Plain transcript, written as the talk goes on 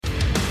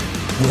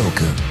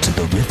Welcome to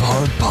the Riff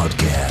Hard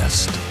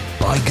Podcast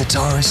by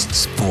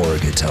guitarists for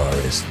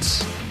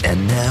guitarists.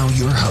 And now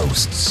your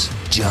hosts,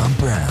 John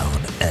Brown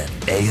and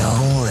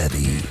Eyal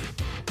Levy.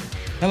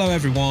 Hello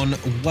everyone,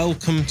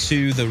 welcome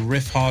to the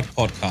Riff Hard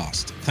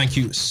Podcast. Thank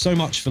you so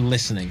much for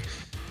listening.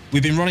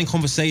 We've been running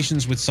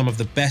conversations with some of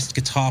the best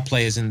guitar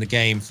players in the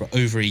game for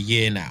over a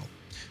year now.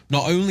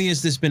 Not only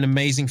has this been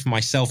amazing for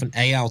myself and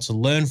Eyal to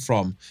learn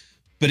from,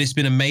 but it's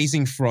been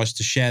amazing for us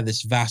to share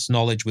this vast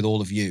knowledge with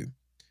all of you.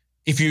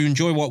 If you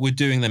enjoy what we're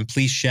doing, then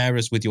please share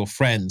us with your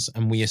friends,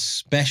 and we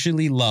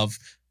especially love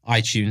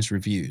iTunes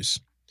reviews.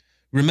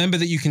 Remember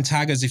that you can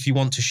tag us if you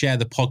want to share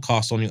the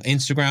podcast on your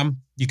Instagram.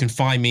 You can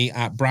find me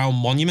at Brown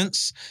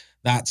Monuments.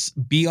 That's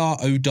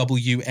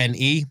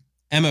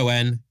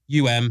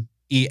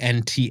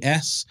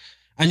BROWNEMONUMENTS.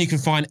 And you can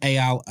find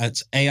Eyal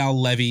at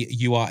Eyal Levy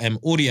URM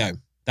Audio.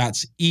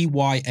 That's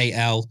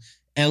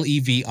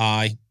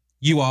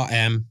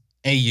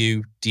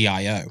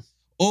EYALLEVIURMAUDIO.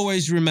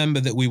 Always remember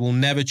that we will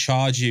never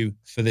charge you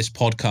for this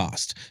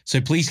podcast, so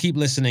please keep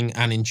listening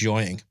and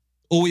enjoying.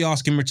 All we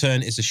ask in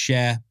return is a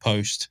share,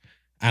 post,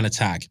 and a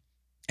tag.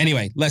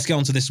 Anyway, let's get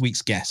on to this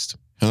week's guest.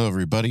 Hello,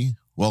 everybody.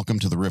 Welcome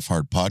to the Riff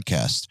Hard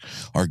Podcast.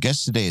 Our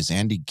guest today is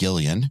Andy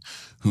Gillion,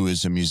 who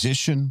is a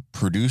musician,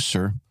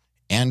 producer,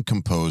 and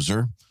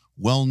composer,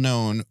 well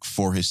known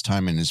for his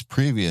time in his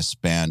previous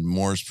band,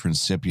 Mors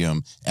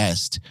Principium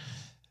Est,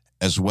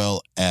 as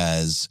well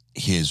as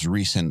his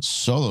recent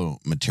solo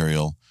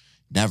material,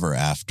 Never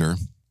After,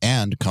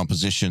 and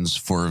compositions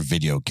for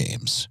video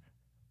games.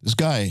 This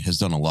guy has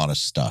done a lot of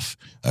stuff.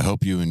 I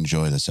hope you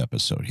enjoy this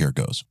episode. Here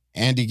goes.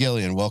 Andy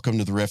Gillion, welcome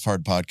to the Riff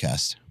Hard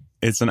Podcast.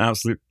 It's an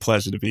absolute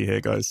pleasure to be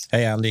here, guys.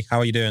 Hey, Andy. How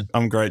are you doing?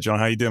 I'm great, John.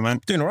 How you doing, man?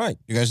 Doing all right.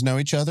 You guys know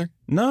each other?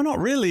 No, not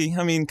really.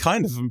 I mean,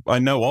 kind of. I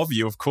know of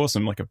you, of course.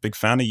 I'm like a big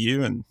fan of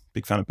you and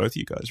big fan of both of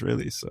you guys,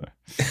 really. So,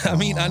 I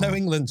mean, I know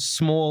England's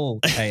small,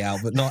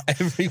 Eyal, but not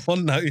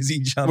everyone knows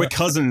each other. We're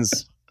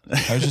cousins.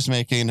 I was just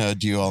making a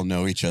 "do you all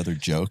know each other"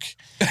 joke.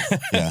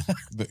 Yeah,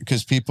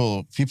 because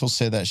people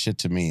say that shit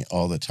to me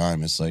all the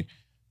time. It's like,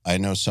 I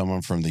know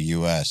someone from the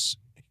U.S.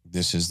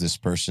 This is this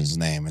person's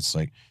name. It's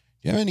like,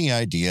 do you have any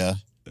idea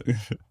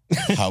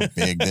how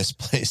big this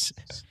place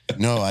is?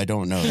 No, I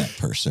don't know that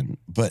person.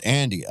 But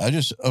Andy, I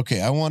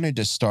wanted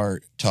to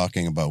start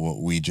talking about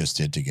what we just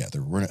did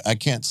together. I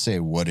can't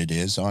say what it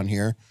is on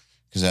here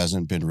because it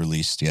hasn't been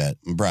released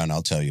yet. Brown,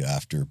 I'll tell you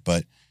after.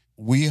 But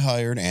we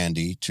hired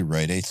Andy to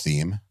write a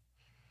theme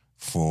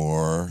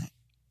for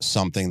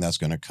something that's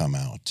going to come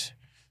out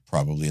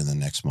probably in the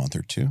next month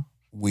or two.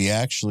 We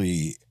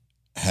actually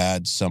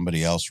had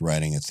somebody else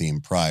writing a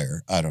theme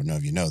prior. I don't know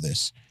if you know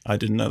this. I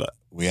didn't know that.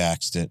 We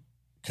axed it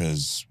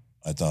because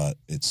I thought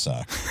it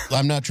sucked.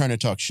 I'm not trying to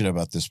talk shit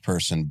about this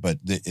person, but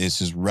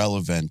this is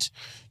relevant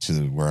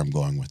to where I'm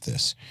going with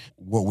this.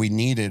 What we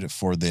needed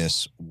for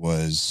this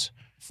was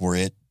for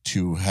it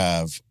to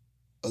have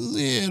a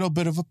little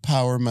bit of a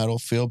power metal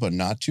feel, but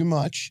not too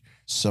much.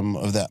 Some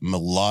of that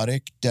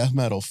melodic death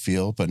metal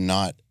feel, but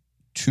not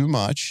too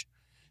much.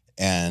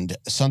 And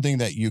something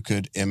that you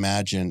could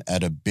imagine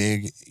at a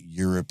big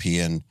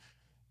European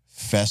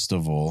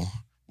festival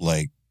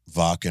like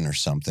Wacken or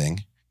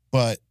something,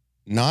 but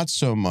not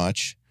so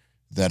much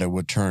that it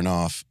would turn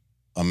off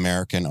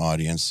American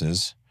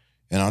audiences.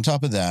 And on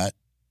top of that,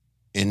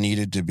 it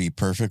needed to be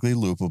perfectly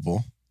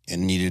loopable. It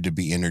needed to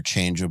be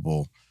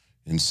interchangeable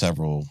in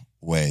several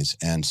ways.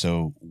 And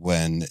so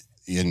and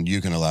you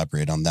can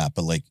elaborate on that,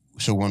 but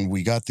so when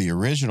we got the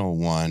original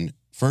one,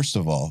 first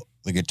of all,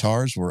 the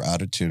guitars were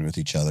out of tune with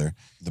each other.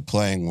 The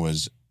playing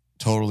was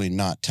totally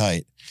not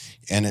tight.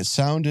 And it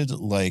sounded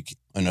like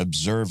an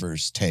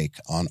observer's take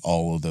on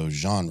all of those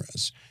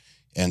genres.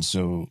 And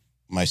so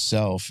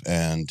myself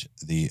and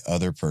the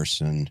other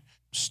person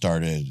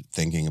started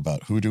thinking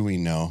about who do we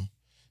know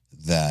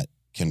that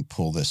can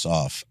pull this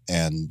off.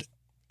 And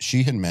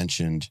she had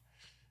mentioned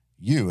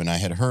you, and I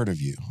had heard of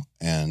you.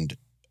 And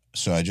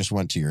so I just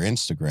went to your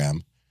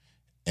Instagram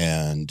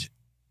and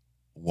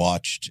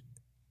watched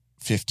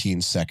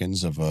 15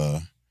 seconds of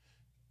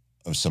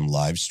some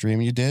live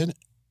stream you did.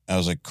 I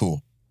was like,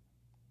 cool,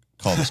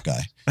 call this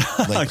guy.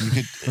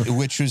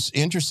 Which was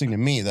interesting to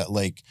me that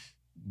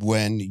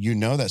when you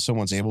know that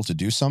someone's able to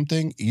do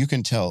something, you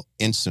can tell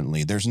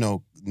instantly. There's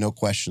no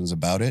questions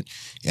about it.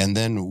 And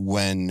then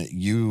when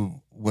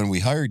we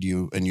hired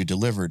you and you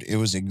delivered, it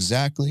was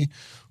exactly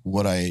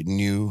what I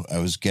knew I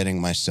was getting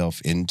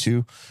myself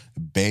into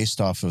based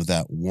off of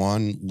that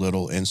one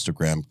little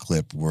Instagram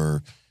clip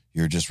where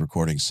you're just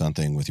recording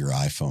something with your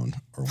iPhone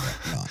or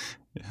whatnot.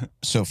 Yeah.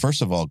 So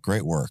first of all,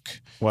 great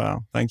work.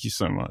 Wow. Thank you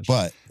so much.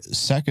 But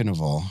second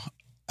of all,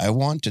 I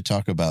want to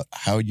talk about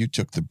how you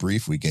took the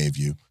brief we gave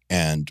you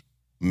and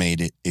made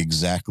it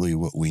exactly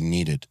what we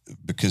needed.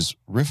 Because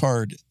Riff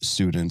Hard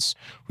students,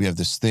 we have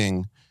this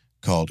thing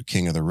called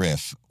King of the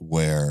Riff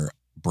where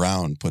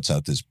Brown puts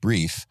out this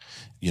brief.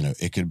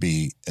 It could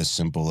be as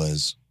simple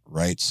as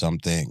write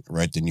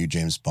the new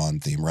James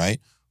Bond theme,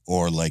 right?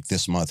 Or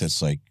this month,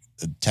 it's a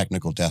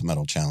technical death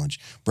metal challenge.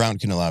 Brown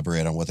can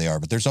elaborate on what they are,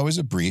 but there's always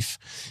a brief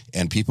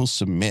and people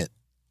submit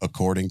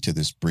according to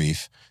this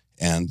brief,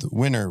 and the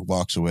winner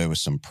walks away with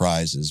some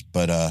prizes.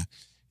 But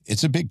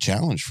it's a big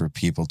challenge for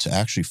people to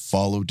actually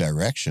follow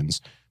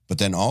directions, but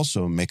then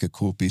also make a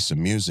cool piece of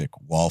music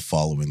while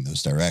following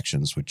those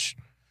directions, which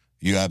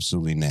you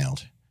absolutely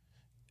nailed.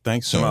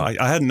 Thanks so much.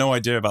 I had no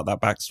idea about that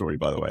backstory,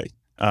 by the way.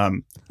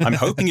 I'm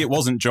hoping it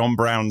wasn't John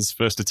Brown's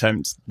first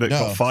attempt that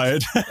got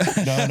fired. No.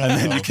 And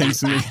then you came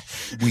to me.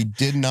 We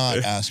did not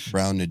ask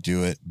Brown to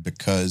do it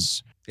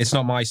because it's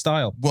not my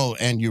style. Well,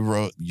 and you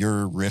wrote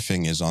your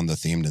riffing is on the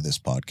theme to this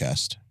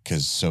podcast.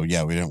 We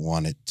didn't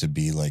want it to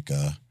be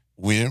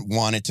we didn't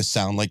want it to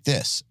sound like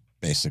this,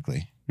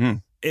 basically.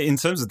 In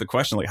terms of the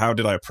question, like, how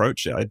did I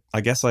approach it?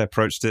 I guess I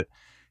approached it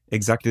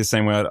exactly the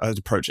same way I'd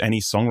approach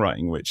any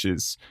songwriting, which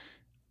is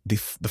the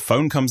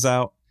phone comes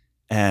out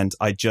and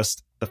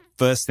the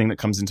first thing that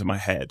comes into my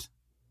head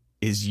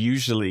is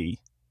usually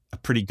a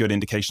pretty good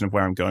indication of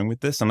where I'm going with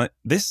this. And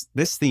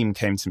this theme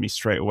came to me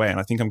straight away, and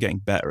I think I'm getting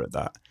better at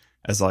that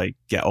as I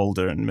get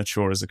older and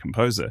mature as a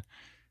composer.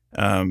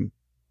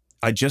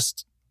 I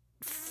just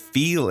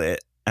feel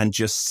it and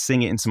just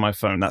sing it into my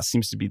phone. That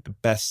seems to be the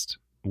best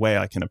way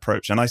I can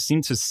approach. And I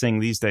seem to sing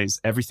these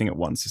days everything at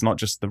once. It's not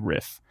just the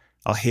riff.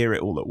 I'll hear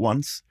it all at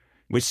once,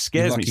 which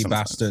scares me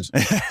sometimes.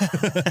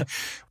 Bastard.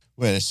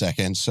 Wait a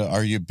second. So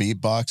are you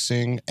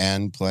beatboxing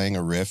and playing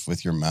a riff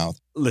with your mouth?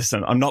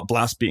 Listen, I'm not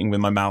blast beating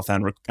with my mouth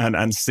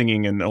and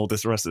singing and all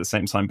this rest at the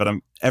same time, but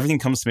everything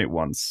comes to me at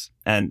once.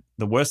 And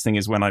the worst thing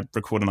is when I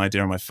record an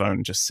idea on my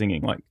phone, just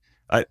singing.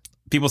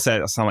 People say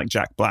I sound like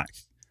Jack Black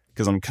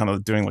because I'm kind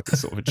of doing like a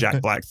sort of a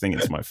Jack Black thing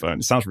into my phone.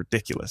 It sounds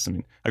ridiculous. I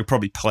mean, I could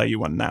probably play you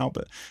one now,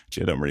 but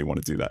actually I don't really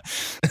want to do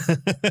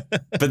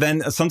that. But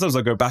then sometimes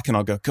I'll go back and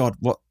I'll go, God,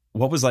 what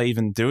was I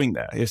even doing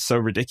there? It's so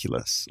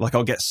ridiculous. Like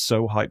I'll get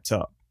so hyped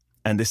up.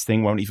 And this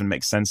thing won't even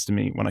make sense to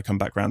me when I come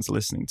back around to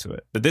listening to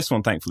it. But this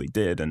one thankfully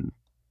did. And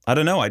I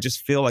don't know, I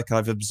just feel like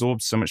I've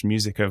absorbed so much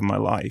music over my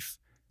life,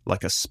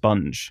 like a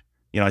sponge.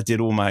 I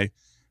did all my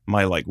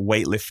like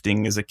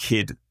weightlifting as a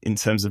kid in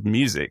terms of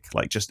music,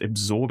 like just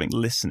absorbing,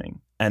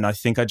 listening. And I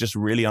think I just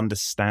really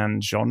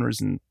understand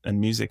genres and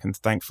music. And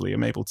thankfully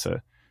I'm able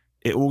to,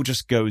 it all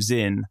just goes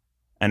in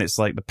and it's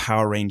like the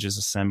Power Rangers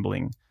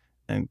assembling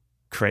and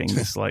creating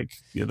this the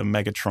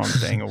Megatron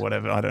thing or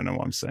whatever. I don't know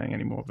what I'm saying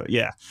anymore, but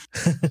yeah.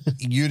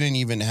 You didn't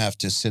even have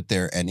to sit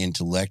there and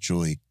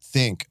intellectually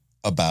think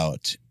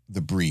about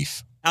the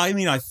brief. I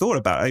mean, I thought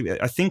about it.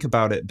 I think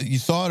about it. You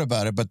thought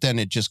about it, but then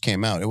it just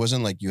came out. It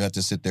wasn't like you had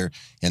to sit there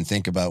and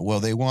think about, well,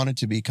 they want it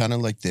to be kind of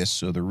like this,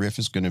 so the riff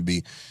is going to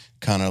be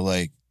kind of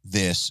like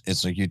this.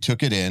 It's like you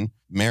took it in,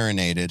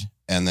 marinated,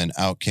 and then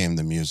out came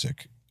the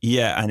music.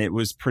 Yeah, and it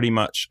was pretty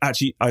much...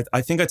 Actually,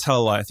 I think I tell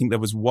a lie. I think there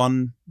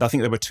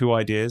were two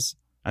ideas,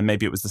 and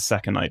maybe it was the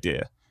second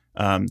idea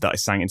that I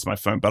sang into my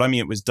phone. But I mean,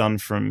 it was done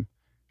from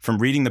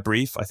reading the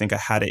brief. I think I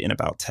had it in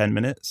about 10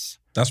 minutes.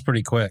 That's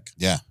pretty quick.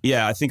 Yeah.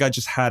 Yeah, I think I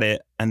just had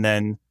it, and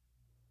then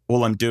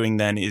all I'm doing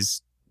then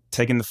is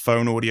taking the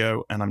phone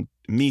audio, and I'm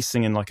me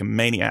singing like a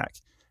maniac,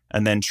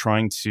 and then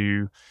trying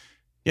to,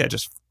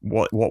 just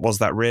what was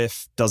that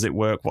riff? Does it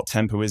work? What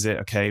tempo is it?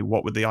 Okay,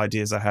 what were the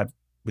ideas I had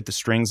with the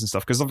strings and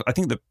stuff? Because I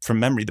think that from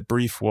memory, the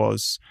brief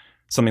was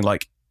something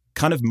like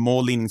kind of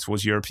more leaning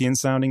towards European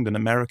sounding than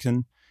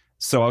American.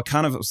 So I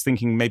kind of was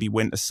thinking maybe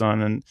Winter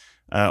Sun, and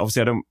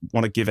obviously I don't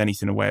want to give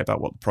anything away about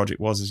what the project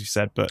was, as you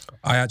said, but...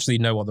 I actually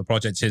know what the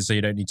project is, so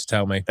you don't need to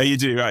tell me. Oh, you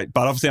do, right.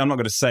 But obviously I'm not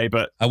going to say,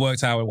 but... I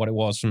worked out what it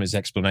was from his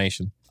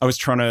explanation. I was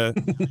trying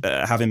to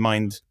have in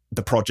mind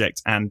the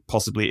project and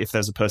possibly if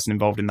there's a person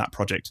involved in that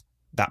project,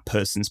 that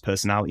person's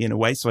personality in a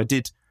way. So I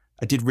did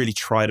really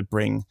try to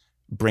bring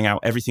out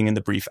everything in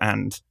the brief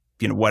and,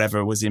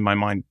 whatever was in my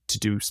mind to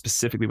do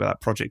specifically with that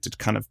project to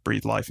kind of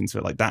breathe life into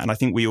it like that. And I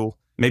think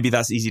maybe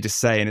that's easy to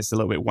say and it's a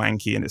little bit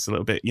wanky and it's a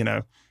little bit,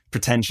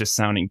 pretentious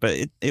sounding,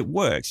 but it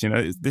works.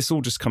 This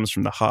all just comes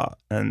from the heart.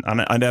 And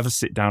I never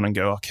sit down and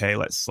go, okay,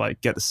 let's like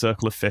get the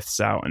circle of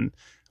fifths out and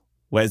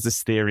where's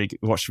this theory?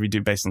 What should we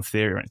do based on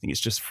theory or anything? It's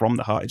just from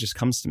the heart. It just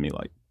comes to me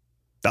like,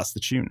 that's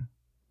the tune.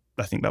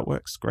 I think that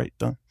works. Great,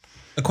 done.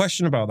 A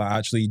question about that,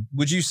 actually.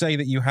 Would you say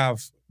that you have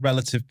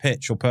relative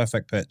pitch or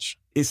perfect pitch?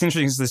 It's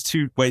interesting because there's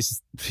two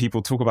ways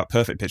people talk about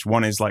perfect pitch.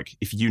 One is like,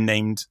 if you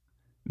named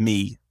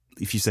me,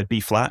 if you said B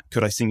flat,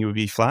 could I sing you a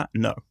B flat?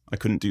 No, I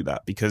couldn't do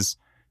that because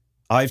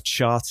I've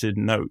charted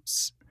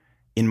notes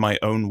in my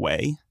own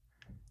way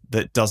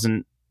that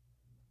doesn't,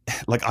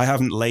 like I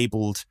haven't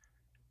labeled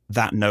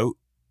that note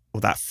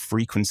or that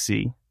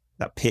frequency,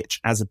 that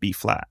pitch as a B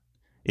flat.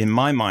 In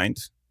my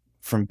mind,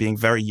 from being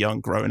very young,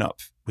 growing up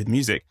with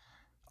music,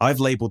 I've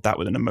labeled that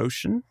with an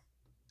emotion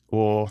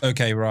or...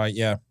 Okay, right,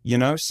 yeah.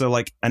 So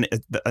like, and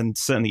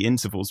certainly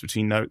intervals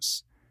between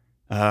notes,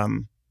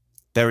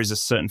 there is a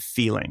certain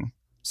feeling.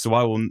 So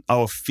I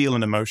will feel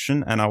an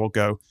emotion and I will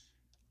go,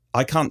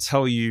 I can't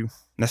tell you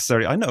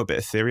necessarily, I know a bit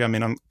of theory. I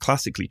mean, I'm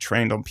classically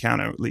trained on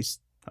piano, at least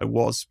I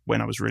was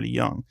when I was really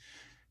young.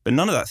 But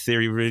none of that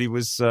theory really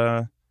was,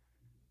 well,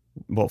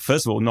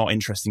 first of all, not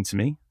interesting to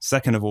me.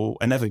 Second of all,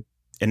 I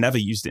never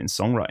used it in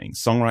songwriting.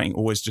 Songwriting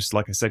always just,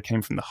 like I said,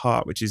 came from the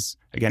heart, which is,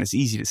 again, it's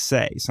easy to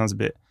say. It sounds a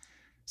bit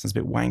sounds a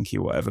bit wanky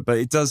or whatever, but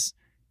it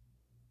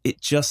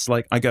just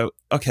like, I go,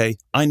 okay,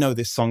 I know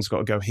this song's got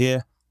to go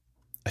here.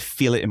 I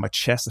feel it in my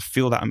chest. I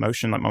feel that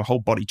emotion, like my whole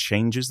body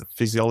changes, the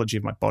physiology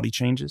of my body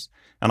changes.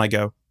 And I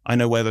go, I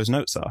know where those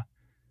notes are.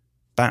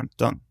 Bam,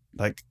 done.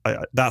 Like,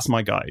 that's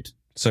my guide.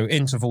 So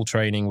interval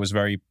training was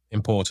very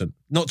important.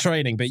 Not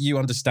training, but you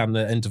understand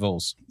the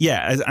intervals.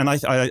 Yeah, and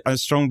I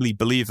strongly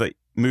believe that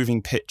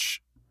moving pitch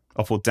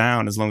up or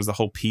down, as long as the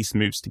whole piece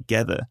moves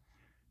together,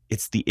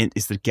 it's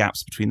the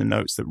gaps between the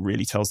notes that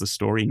really tells the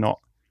story,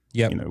 not,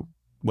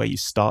 where you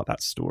start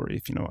that story,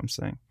 if you know what I'm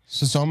saying.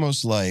 So it's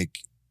almost like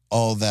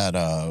all that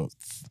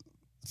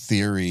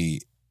theory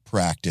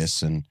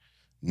practice and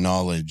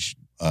knowledge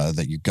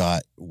that you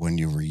got when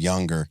you were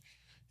younger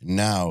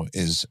now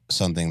is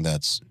something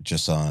that's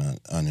just on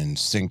an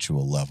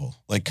instinctual level,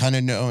 like kind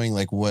of knowing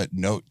like what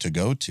note to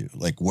go to,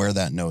 like where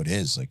that note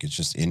is, like it's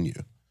just in you.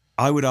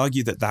 I would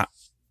argue that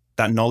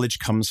knowledge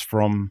comes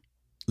from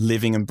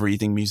living and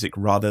breathing music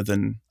rather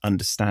than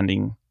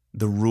understanding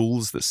the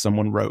rules that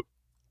someone wrote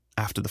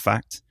after the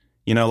fact.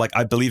 Like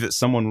I believe that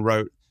someone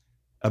wrote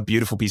a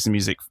beautiful piece of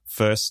music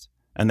first,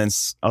 and then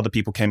other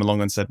people came along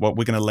and said, well,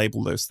 we're going to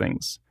label those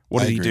things.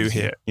 What did he do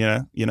here?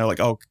 Like,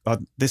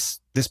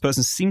 this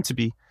person seemed to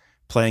be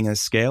playing a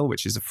scale,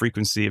 which is a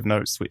frequency of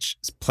notes, which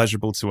is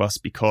pleasurable to us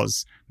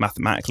because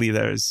mathematically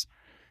there's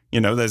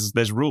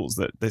rules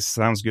that this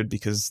sounds good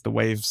because the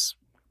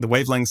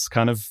wavelengths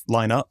kind of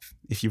line up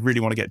if you really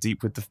want to get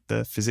deep with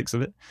the physics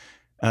of it.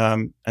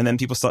 And then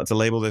people start to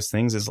label those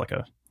things as like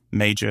a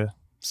major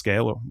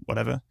scale or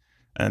whatever,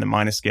 and a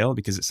minor scale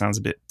because it sounds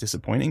a bit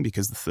disappointing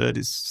because the third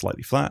is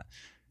slightly flat.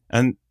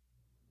 And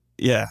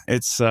yeah,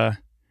 it's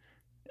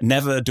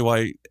never do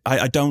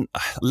I don't,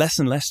 less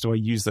and less do I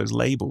use those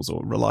labels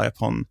or rely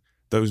upon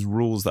those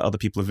rules that other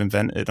people have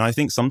invented. And I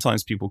think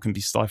sometimes people can be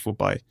stifled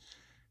by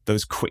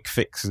those quick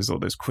fixes or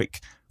those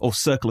quick,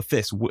 circle of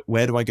fifths.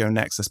 Where do I go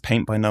next? Let's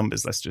paint by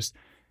numbers.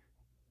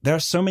 There are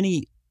so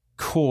many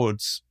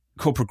chord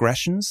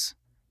progressions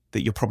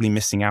that you're probably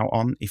missing out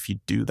on if you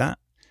do that.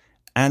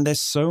 And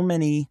there's so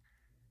many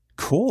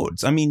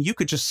chords. I mean, you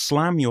could just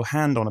slam your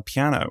hand on a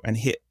piano and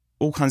hit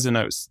all kinds of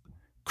notes,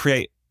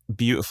 create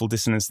beautiful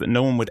dissonance that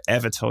no one would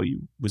ever tell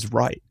you was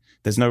right.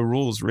 There's no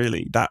rules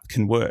really that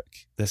can work.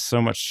 There's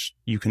so much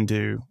you can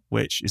do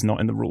which is not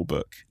in the rule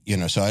book.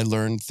 So I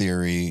learned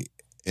theory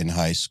in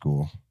high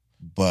school,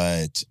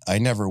 but I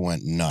never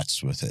went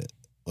nuts with it.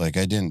 Like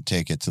I didn't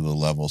take it to the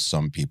level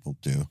some people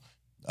do.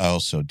 I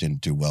also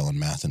didn't do well in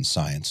math and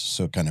science,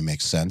 so it kind of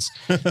makes sense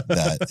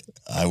that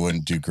I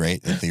wouldn't do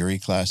great in theory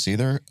class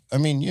either. I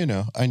mean,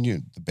 I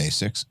knew the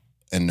basics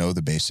and know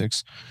the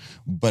basics,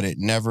 but it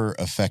never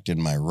affected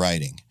my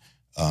writing.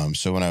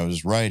 So when I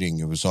was writing,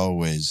 it was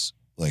always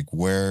like,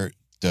 where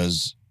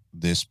does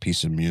this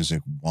piece of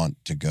music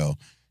want to go?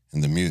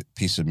 And the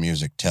piece of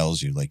music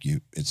tells you, like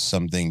it's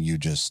something you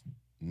just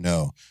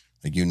know.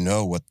 Like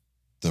what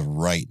the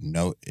right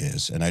note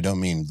is. And I don't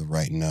mean the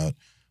right note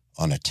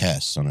on a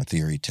test, on a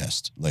theory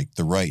test, like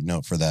the right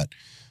note for that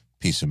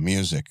piece of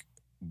music.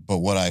 But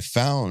what I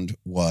found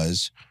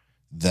was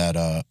that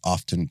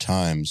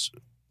oftentimes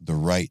the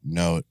right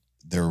note,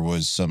 there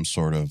was some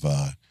sort of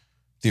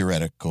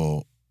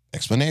theoretical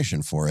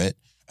explanation for it.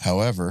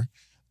 However,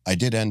 I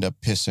did end up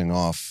pissing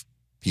off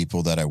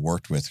people that I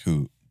worked with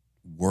who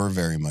were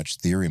very much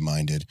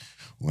theory-minded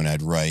when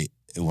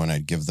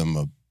I'd give them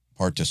a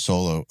part to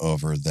solo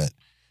over that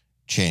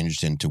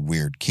changed into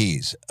weird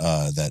keys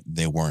that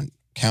they weren't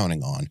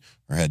counting on,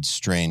 or had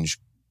strange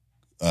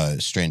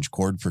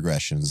chord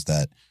progressions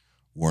that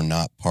were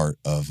not part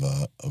of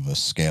a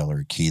scale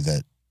or key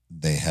that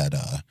they had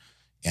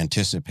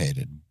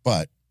anticipated.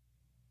 But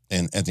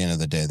at the end of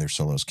the day, their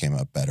solos came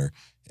out better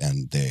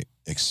and they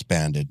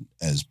expanded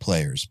as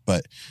players.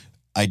 But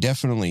I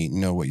definitely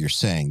know what you're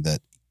saying,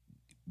 that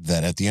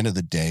at the end of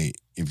the day,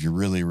 if you're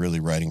really, really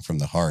writing from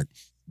the heart,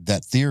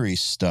 that theory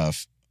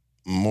stuff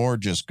more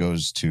just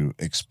goes to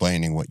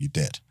explaining what you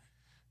did.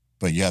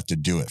 But you have to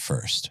do it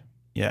first.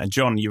 Yeah, and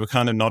John, you were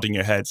kind of nodding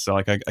your head, so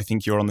like I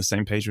think you're on the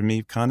same page with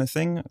me, kind of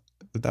thing.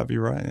 Would that be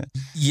right?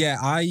 Yeah,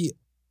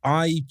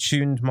 I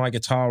tuned my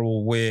guitar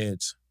all weird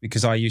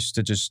because I used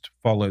to just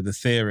follow the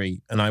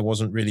theory, and I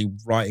wasn't really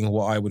writing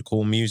what I would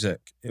call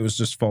music. It was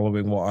just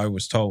following what I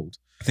was told.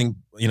 I think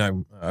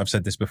I've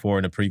said this before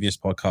in a previous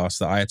podcast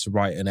that I had to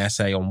write an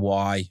essay on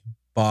why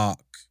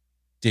Bach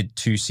did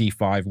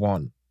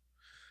 2C5-1,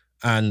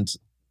 and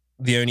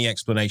the only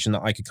explanation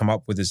that I could come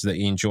up with is that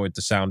he enjoyed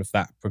the sound of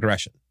that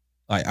progression.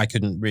 I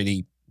couldn't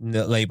really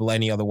label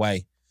any other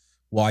way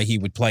why he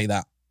would play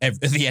that at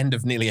the end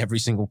of nearly every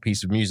single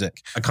piece of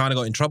music. I kind of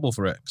got in trouble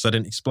for it because I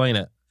didn't explain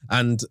it.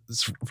 And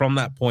from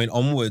that point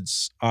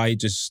onwards, I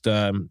just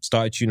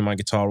started tuning my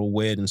guitar all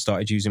weird and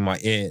started using my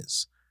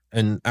ears.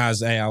 And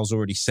as Eyal's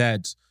already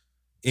said,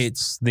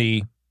 it's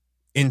the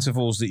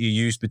intervals that you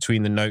use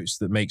between the notes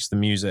that makes the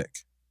music.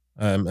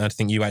 I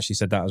think you actually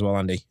said that as well,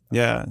 Andy.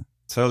 Yeah.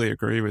 Totally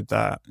agree with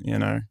that,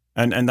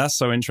 and that's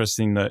so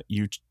interesting that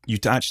you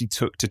actually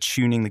took to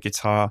tuning the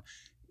guitar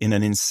in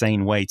an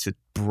insane way to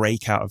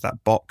break out of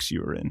that box you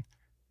were in.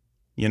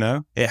 you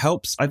know? It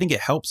helps. I think it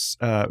helps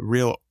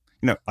real,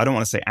 I don't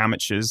want to say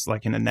amateurs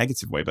like in a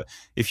negative way, but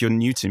if you're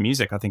new to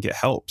music, I think it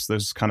helps.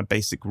 Those kind of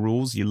basic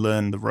rules, you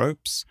learn the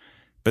ropes.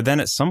 But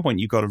then at some point,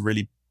 you've got to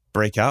really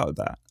break out of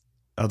that.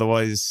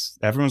 Otherwise,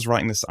 everyone's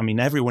writing this. I mean,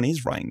 everyone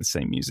is writing the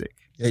same music.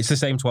 It's the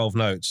same 12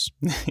 notes.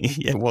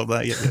 Yeah, well,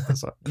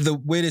 that's right. The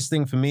weirdest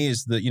thing for me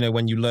is that,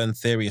 when you learn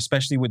theory,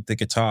 especially with the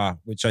guitar,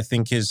 which I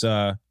think is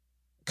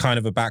kind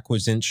of a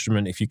backwards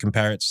instrument if you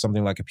compare it to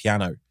something like a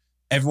piano,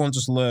 everyone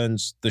just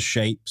learns the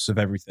shapes of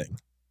everything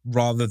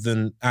rather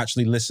than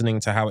actually listening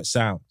to how it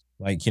sounds.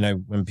 Like,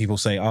 when people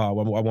say, I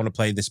want to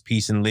play this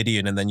piece in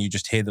Lydian, and then you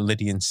just hear the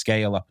Lydian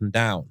scale up and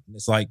down.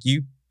 It's like,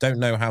 you don't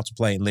know how to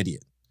play in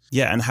Lydian.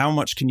 Yeah, and how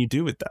much can you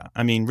do with that?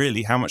 I mean,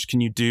 really, how much can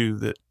you do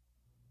that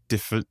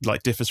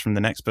differs from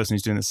the next person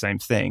who's doing the same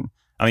thing?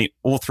 I mean,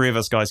 all three of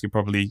us guys could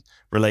probably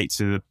relate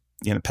to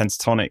the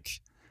pentatonic,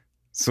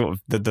 sort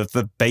of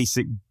the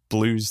basic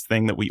blues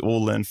thing that we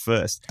all learned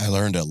first. I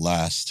learned it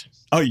last.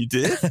 Oh, you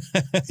did?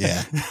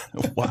 Yeah.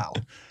 Wow.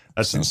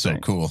 That sounds so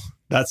cool.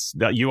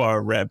 That you are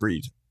a rare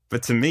breed.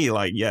 But to me,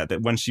 that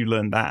once you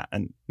learn that,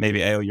 and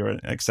maybe Ale, you're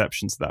an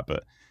exception to that,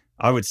 but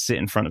I would sit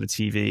in front of the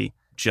TV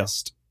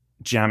just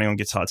jamming on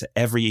guitar to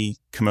every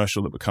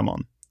commercial that would come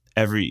on.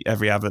 Every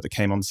advert that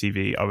came on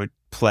TV, I would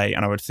play,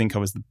 and I would think I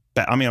was the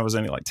best. I mean, I was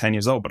only like 10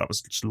 years old, but I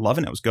was just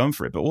loving it. I was going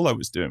for it. But all I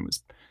was doing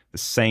was the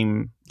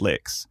same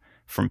licks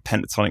from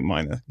pentatonic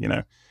minor,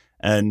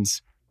 and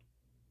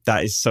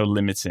that is so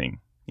limiting.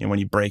 When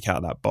you break out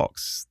of that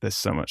box, there's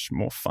so much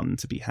more fun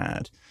to be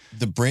had.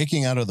 The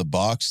breaking out of the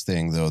box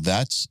thing, though,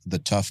 that's the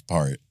tough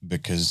part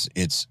because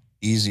it's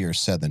easier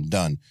said than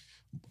done.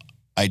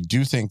 I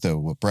do think, though,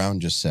 what Brown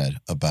just said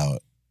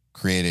about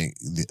creating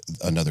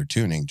another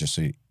tuning just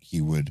so he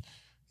would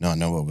not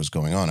know what was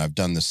going on. I've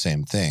done the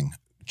same thing.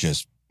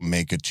 Just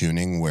make a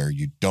tuning where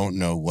you don't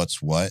know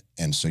what's what,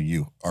 and so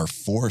you are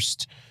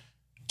forced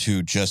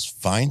to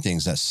just find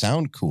things that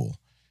sound cool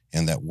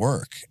and that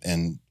work.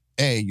 And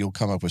A, you'll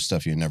come up with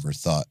stuff you never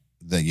thought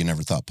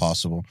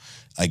possible,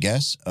 I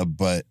guess.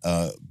 But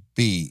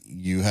B,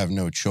 you have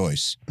no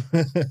choice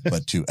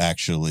but to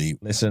actually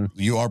listen.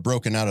 You are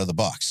broken out of the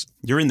box.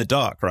 You're in the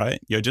dark, right?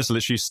 You're just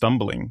literally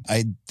stumbling.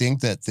 I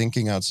think that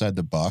thinking outside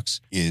the box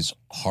is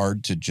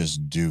hard to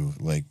just do,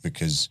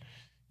 because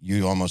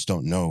you almost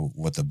don't know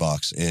what the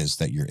box is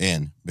that you're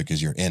in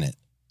because you're in it.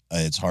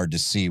 It's hard to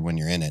see when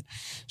you're in it.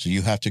 So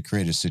you have to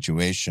create a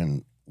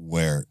situation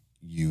where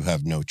you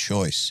have no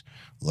choice.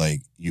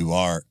 You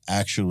are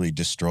actually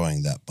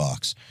destroying that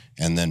box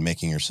and then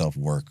making yourself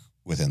work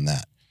within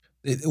that.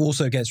 It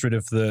also gets rid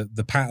of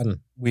the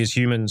pattern. We as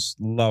humans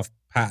love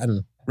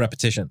pattern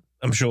repetition.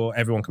 I'm sure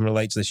everyone can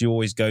relate to this. You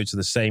always go to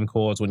the same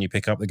chords when you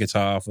pick up the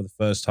guitar for the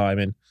first time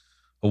in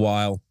a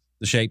while.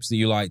 The shapes that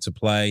you like to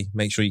play,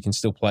 make sure you can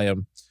still play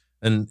them.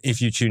 And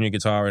if you tune your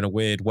guitar in a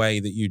weird way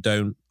that you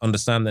don't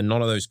understand, then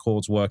none of those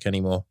chords work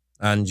anymore.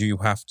 And you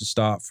have to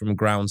start from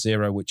ground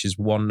zero, which is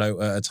one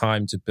note at a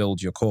time to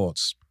build your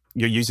chords.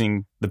 You're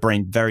using the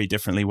brain very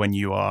differently when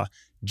you are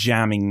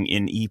jamming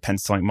in E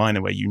pentatonic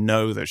minor, where you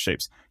know those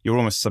shapes. You're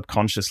almost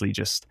subconsciously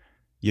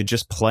you're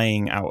just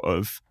playing out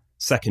of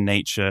second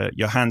nature.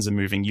 Your hands are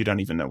moving. You don't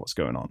even know what's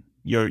going on.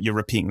 You're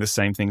repeating the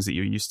same things that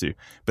you're used to.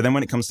 But then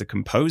when it comes to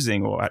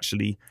composing or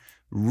actually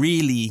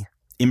really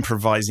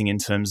improvising in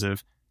terms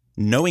of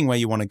knowing where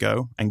you want to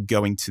go and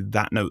going to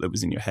that note that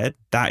was in your head,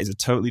 that is a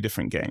totally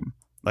different game.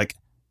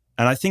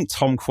 And I think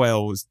Tom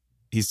Quayle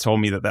he's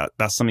told me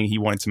that's something he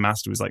wanted to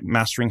master, was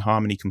mastering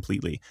harmony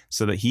completely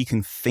so that he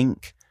can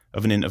think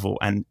of an interval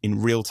and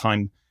in real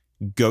time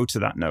go to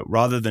that note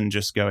rather than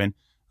just going,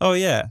 oh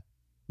yeah,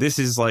 this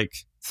is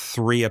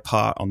 3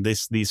 apart on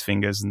these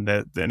fingers and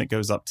then it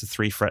goes up to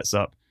 3 frets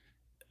up.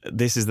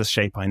 This is the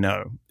shape I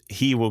know.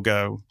 He will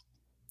go,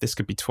 this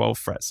could be 12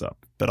 frets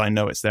up, but I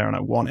know it's there and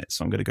I want it,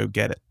 so I'm going to go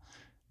get it.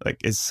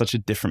 It's such a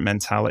different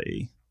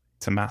mentality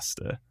to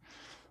master.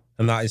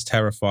 And that is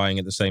terrifying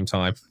at the same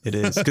time. It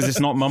is, because it's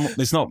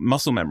not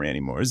muscle memory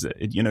anymore, is it?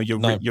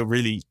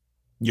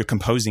 You're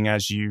composing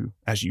as you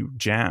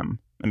jam.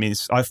 I mean,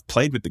 I've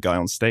played with the guy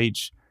on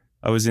stage.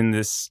 I was in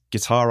this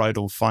Guitar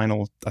Idol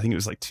final, I think it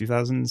was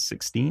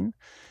 2016.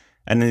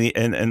 And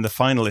the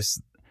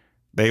finalists,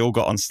 they all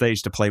got on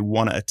stage to play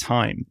one at a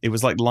time. It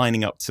was like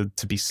lining up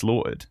to be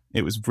slaughtered.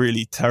 It was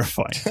really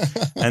terrifying.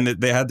 And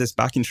they had this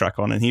backing track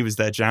on and he was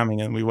there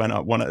jamming and we went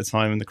up one at a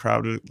time and the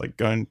crowd were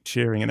going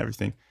cheering and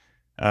everything.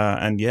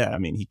 And yeah, I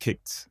mean, he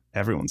kicked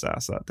everyone's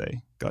ass that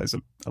day. Guy's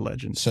a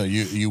legend. So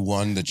you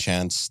won the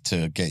chance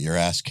to get your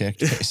ass kicked,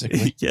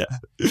 basically?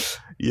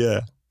 Yeah.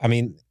 I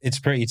mean, it's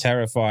pretty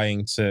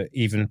terrifying to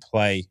even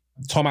play.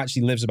 Tom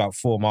actually lives about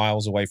 4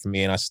 miles away from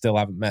me and I still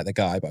haven't met the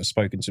guy, but I've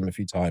spoken to him a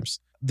few times.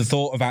 The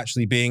thought of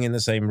actually being in the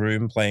same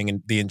room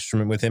playing the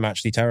instrument with him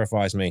actually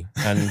terrifies me.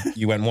 And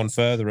you went one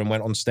further and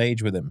went on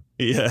stage with him.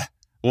 Yeah.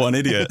 What an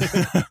idiot.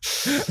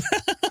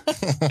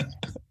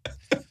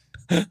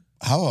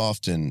 How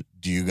often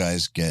do you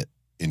guys get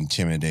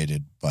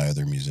intimidated by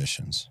other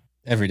musicians?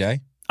 Every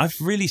day. I've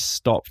really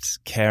stopped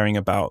caring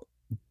about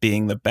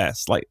being the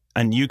best. Like,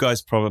 and you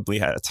guys probably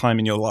had a time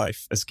in your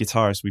life as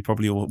guitarists, we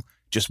probably all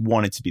just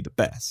wanted to be the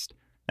best.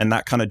 And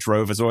that kind of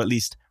drove us, or at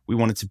least we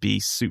wanted to be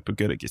super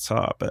good at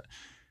guitar. But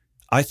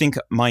I think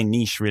my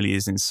niche really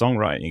is in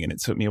songwriting. And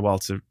it took me a while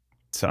to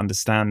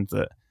understand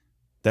that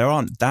there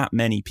aren't that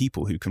many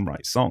people who can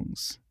write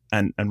songs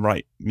and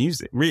write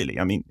music, really.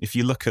 I mean, if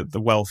you look at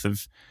the wealth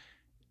of,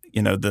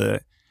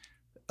 the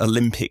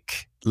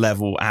Olympic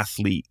level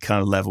athlete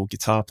kind of level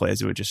guitar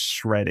players who are just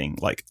shredding,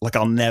 like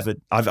I'll never,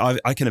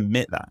 I can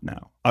admit that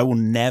now. I will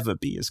never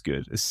be as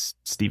good as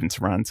Stephen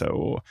Taranto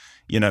or,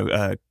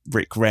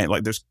 Rick Grant.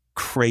 Like, there's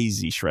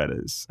crazy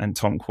shredders, and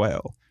Tom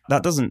Quayle.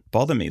 That doesn't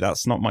bother me.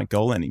 That's not my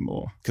goal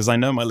anymore, because I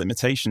know my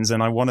limitations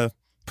and I want to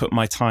put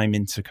my time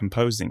into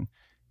composing,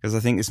 because I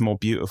think it's more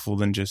beautiful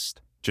than just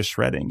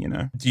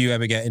shredding, Do you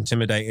ever get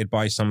intimidated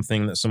by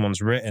something that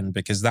someone's written?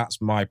 Because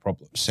that's my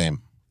problem.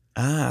 Same.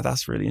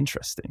 That's really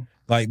interesting.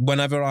 Like,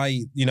 whenever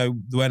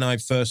when I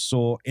first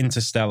saw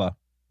Interstellar,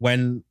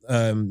 when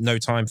No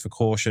Time for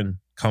Caution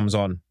comes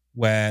on,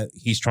 where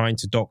he's trying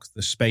to dock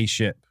the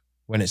spaceship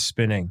when it's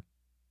spinning,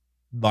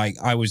 like,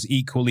 I was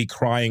equally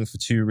crying for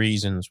two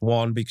reasons.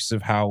 One, because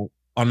of how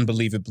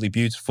unbelievably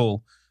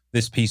beautiful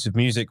this piece of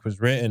music was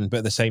written, but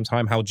at the same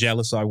time, how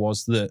jealous I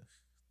was that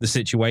the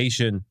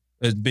situation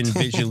had been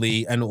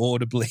visually and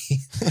audibly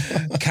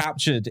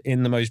captured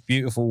in the most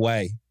beautiful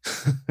way.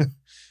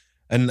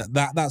 And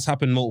that's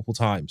happened multiple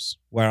times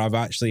where I've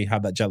actually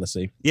had that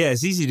jealousy. Yeah,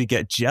 it's easy to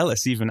get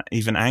jealous, even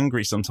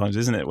angry sometimes,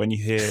 isn't it? When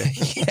you hear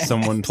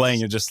someone playing,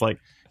 you're just like,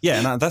 yeah.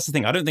 And that's the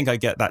thing. I don't think I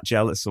get that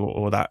jealous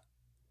or that.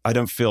 I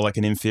don't feel like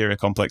an inferior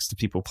complex to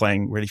people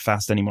playing really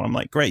fast anymore. I'm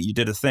like, great, you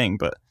did a thing,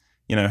 but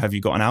have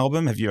you got an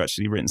album? Have you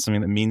actually written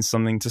something that means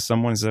something to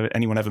someone? Has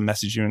anyone ever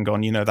messaged you and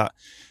gone,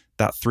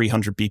 that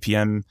 300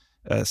 BPM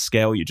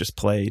scale you just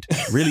played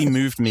really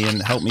moved me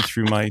and helped me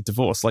through my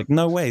divorce? Like,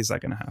 no way is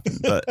that going to happen.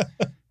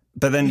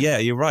 But then, yeah,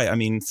 you're right. I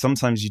mean,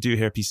 sometimes you do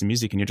hear a piece of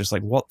music and you're just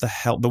like, what the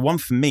hell? The one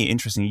for me,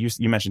 interesting,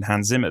 you mentioned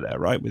Hans Zimmer there,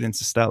 right, with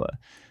Interstellar.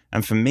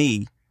 And for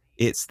me,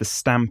 it's the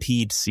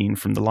stampede scene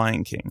from The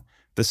Lion King.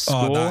 The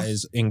score, that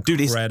is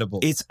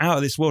incredible. Dude, it's out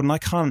of this world. And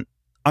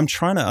I'm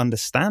trying to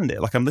understand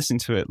it. Like, I'm listening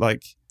to it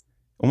like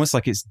almost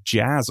like it's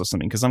jazz or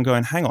something, because I'm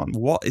going, hang on,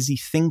 what is he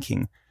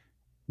thinking?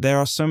 There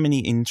are so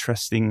many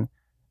interesting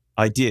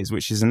ideas,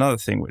 which is another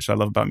thing which I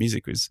love about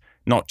music, is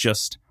not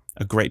just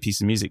a great piece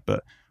of music,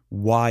 but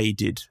why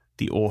did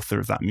the author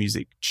of that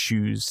music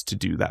choose to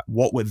do that?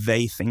 What were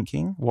they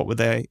thinking? What were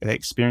they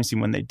experiencing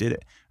when they did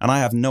it? And I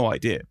have no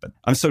idea, but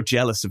I'm so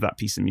jealous of that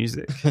piece of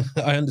music.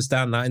 I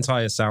understand that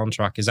entire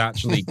soundtrack is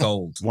actually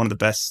gold. One of the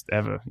best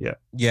ever, yeah.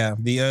 Yeah,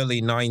 the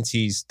early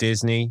 90s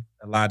Disney,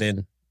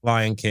 Aladdin,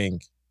 Lion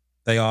King,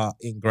 they are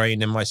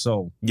ingrained in my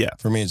soul. Yeah.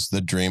 For me, it's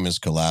The Dream is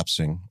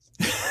Collapsing.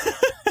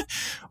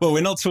 Well,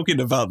 we're not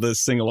talking about the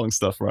sing-along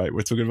stuff, right?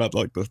 We're talking about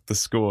like the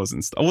scores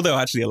and stuff. Although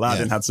actually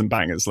Aladdin had some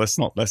bangers. Let's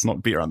not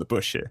beat around the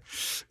bush here.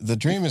 The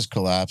Dream is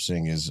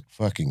Collapsing is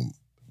fucking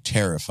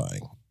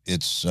terrifying.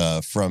 It's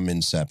from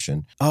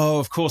Inception. Oh,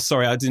 of course.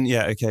 Sorry, I didn't.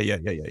 Yeah. Okay. Yeah.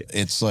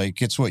 It's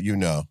like, it's what you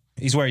know.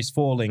 He's where he's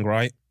falling,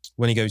 right?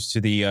 When he goes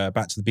to the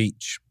back to the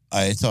beach.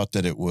 I thought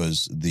that it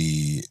was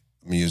the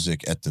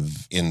music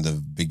in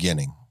the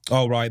beginning.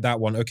 Oh, right, that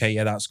one. Okay,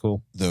 yeah, that's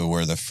cool.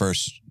 Where the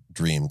first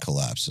dream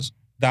collapses.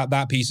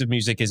 That piece of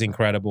music is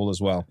incredible as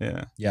well.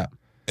 Yeah.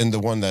 And the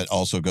one that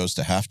also goes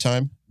to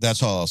halftime,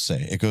 that's all I'll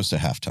say. It goes to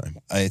halftime.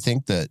 I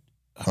think that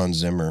Hans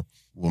Zimmer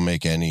will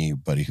make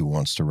anybody who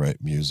wants to write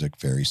music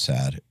very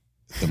sad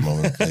the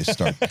moment they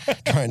start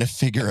trying to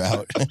figure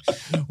out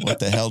what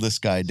the hell this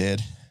guy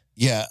did.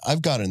 Yeah,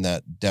 I've gotten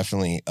that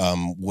definitely,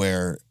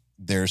 where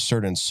there's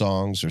certain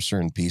songs or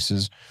certain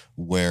pieces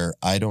where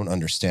I don't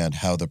understand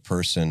how the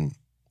person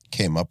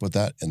came up with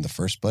that in the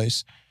first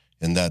place.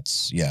 And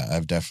that's, yeah,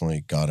 I've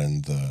definitely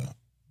gotten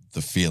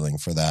the feeling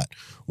for that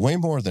way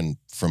more than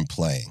from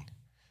playing.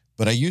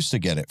 But I used to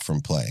get it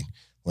from playing.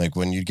 Like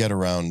when you get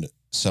around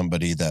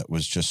somebody that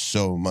was just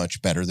so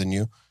much better than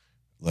you,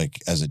 like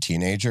as a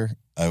teenager,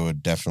 I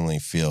would definitely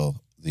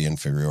feel the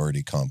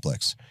inferiority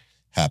complex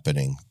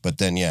happening. But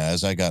then, yeah,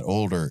 as I got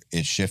older,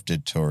 it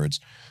shifted towards,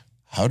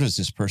 how does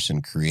this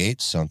person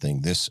create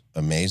something this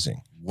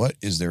amazing? What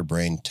is their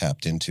brain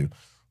tapped into?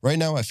 Right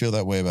now, I feel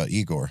that way about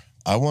Igor.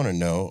 I want to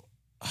know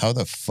how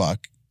the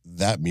fuck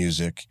that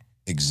music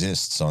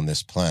exists on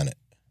this planet.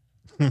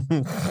 I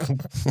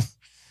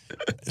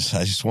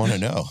just want to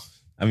know.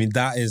 I mean,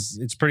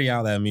 it's pretty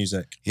out there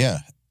music. Yeah.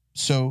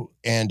 So,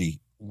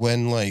 Andy,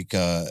 when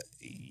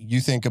you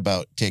think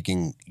about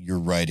taking your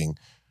writing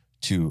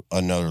to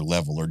another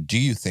level, or do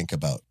you think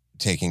about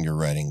taking your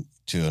writing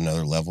to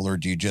another level, or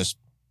do you just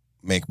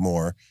make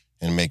more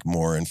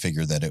and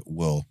figure that it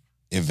will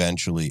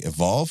eventually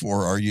evolve,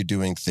 or are you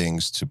doing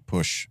things to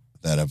push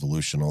that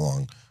evolution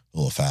along a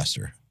little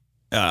faster?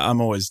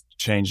 I'm always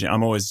changing.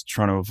 I'm always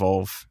trying to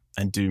evolve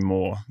and do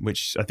more,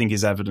 which I think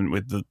is evident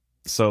with the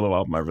solo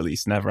album I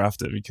released, Never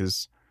After,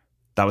 because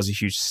that was a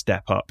huge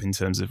step up in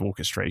terms of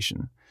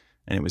orchestration.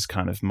 And it was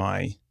kind of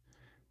my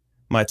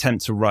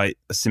attempt to write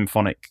a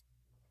symphonic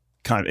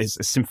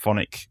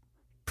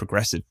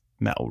progressive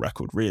metal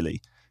record,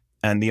 really.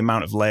 And the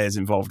amount of layers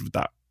involved with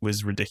that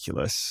was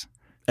ridiculous.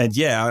 And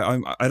yeah,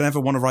 I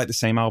never want to write the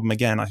same album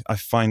again. I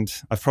find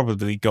I've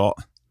probably got,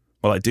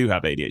 well, I do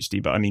have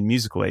ADHD, but I mean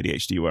musical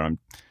ADHD, where I'm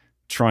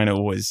trying to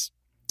always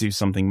do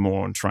something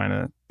more and trying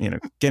to,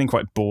 getting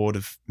quite bored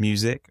of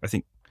music. I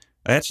think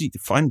I actually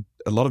find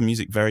a lot of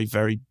music very,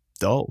 very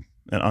dull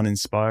and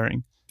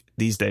uninspiring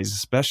these days,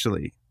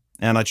 especially.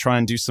 And I try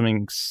and do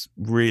something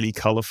really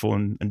colorful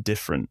and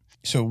different.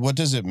 So what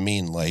does it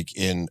mean, like,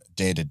 in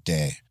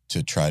day-to-day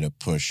to try to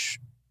push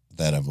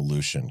that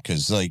evolution?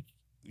 Because, like,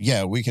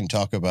 yeah, we can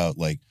talk about,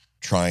 like,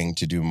 trying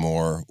to do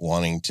more,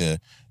 wanting to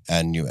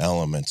add new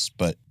elements.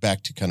 But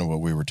back to kind of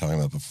what we were talking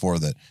about before,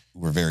 that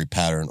we're very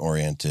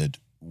pattern-oriented.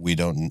 We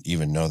don't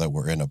even know that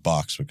we're in a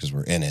box because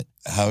we're in it.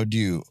 How do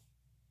you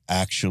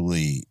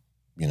actually,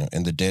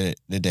 in the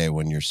day-to-day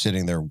when you're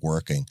sitting there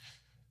working,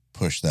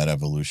 push that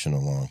evolution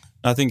along?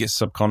 I think it's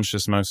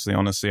subconscious mostly,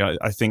 honestly.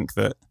 I think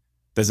that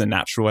there's a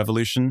natural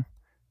evolution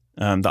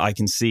that I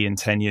can see in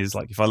 10 years.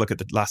 Like if I look at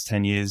the last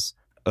 10 years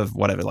of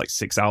whatever, like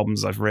 6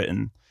 albums I've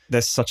written,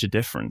 there's such a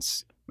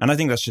difference. And I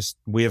think that's just,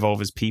 we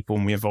evolve as people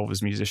and we evolve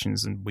as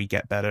musicians and we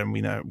get better and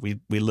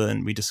we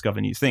learn, we discover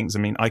new things. I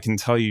mean, I can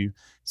tell you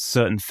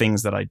certain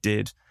things that I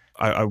did.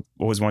 I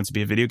always wanted to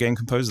be a video game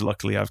composer.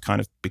 Luckily, I've kind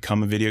of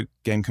become a video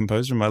game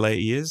composer in my later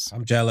years.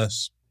 I'm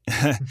jealous.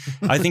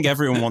 I think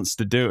everyone wants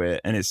to do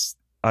it. And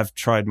I've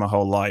tried my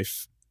whole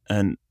life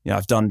and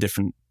I've done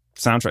different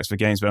soundtracks for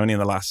games, but only in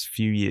the last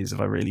few years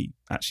have I really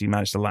actually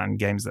managed to land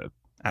games that are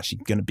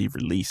actually going to be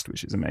released,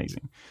 which is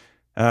amazing.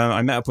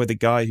 I met up with a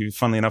guy who,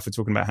 funnily enough, we're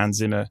talking about Hans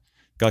Zimmer, a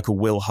guy called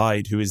Will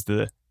Hyde, who is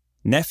the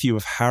nephew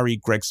of Harry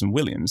Gregson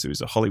Williams, who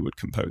is a Hollywood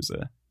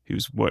composer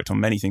who's worked on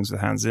many things with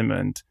Hans Zimmer.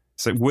 And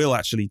so Will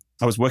actually,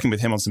 I was working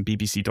with him on some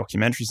BBC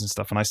documentaries and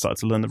stuff, and I started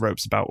to learn the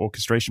ropes about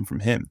orchestration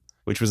from him,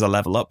 which was a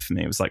level up for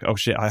me. It was like, oh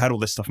shit, I had all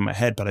this stuff in my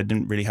head, but I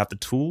didn't really have the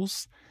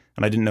tools,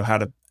 and I didn't know how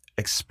to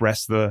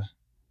express that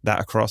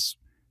across.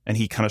 And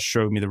he kind of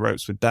showed me the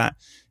ropes with that.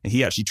 And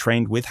he actually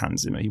trained with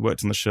Hans Zimmer. He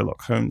worked on the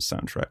Sherlock Holmes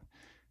soundtrack.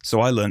 So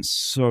I learned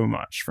so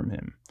much from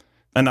him.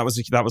 And that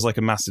was like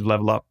a massive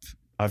level up.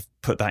 I've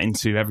put that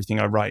into everything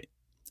I write.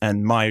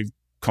 And my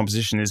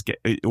composition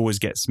it always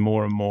gets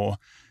more and more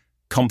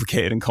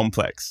complicated and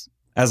complex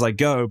as I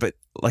go. But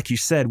like you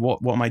said, what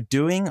am I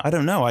doing? I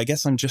don't know. I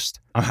guess I'm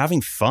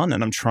having fun,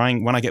 and I'm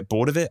trying, when I get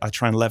bored of it, I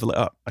try and level it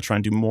up. I try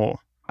and do more.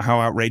 How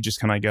outrageous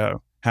can I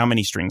go? How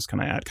many strings can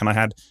I add? Can I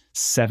add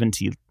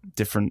 70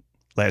 different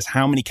layers?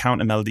 How many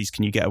counter melodies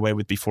can you get away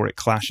with before it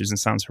clashes and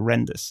sounds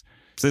horrendous?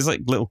 So there's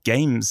like little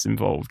games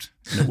involved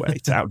in a way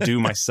to outdo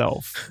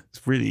myself.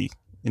 It's really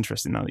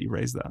interesting now that you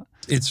raised that.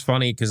 It's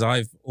funny because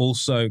I've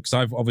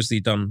obviously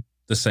done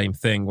the same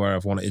thing where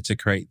I've wanted to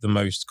create the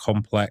most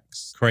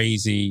complex,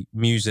 crazy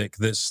music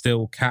that's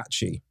still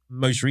catchy.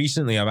 Most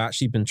recently, I've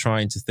actually been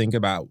trying to think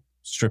about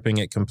stripping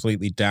it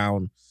completely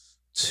down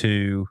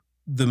to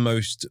the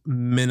most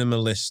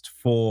minimalist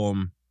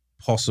form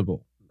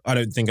possible. I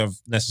don't think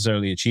I've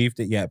necessarily achieved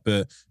it yet,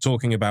 but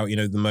talking about,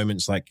 the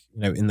moments like,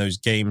 in those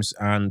games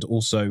and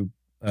also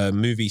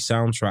movie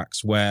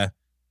soundtracks where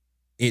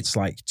it's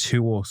like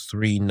 2 or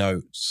 3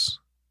 notes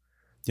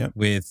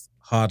with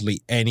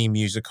hardly any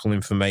musical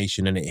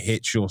information and it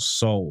hits your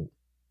soul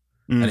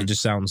and it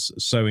just sounds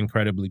so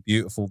incredibly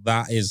beautiful.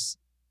 That is,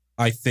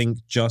 I think,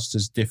 just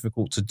as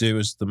difficult to do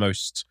as the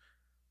most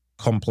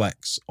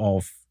complex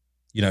of,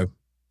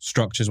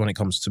 structures when it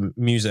comes to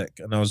music.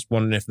 And I was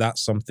wondering if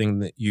that's something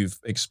that you've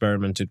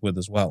experimented with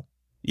as well.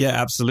 Yeah,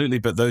 absolutely.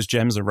 But those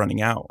gems are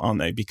running out, aren't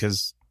they?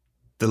 Because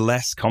the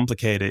less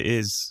complicated it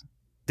is,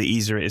 the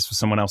easier it is for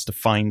someone else to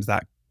find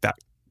that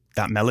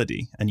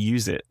melody and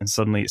use it, and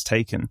suddenly it's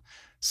taken.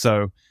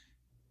 So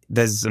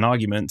there's an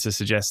argument to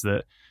suggest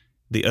that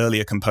the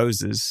earlier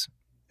composers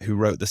who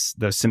wrote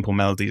those simple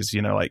melodies,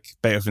 like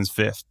Beethoven's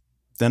Fifth,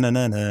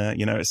 da-na-na-na,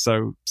 it's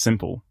so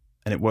simple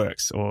and it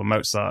works, or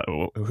Mozart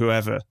or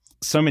whoever.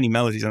 So many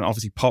melodies, and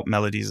obviously pop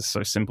melodies are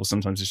so simple.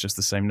 Sometimes it's just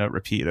the same note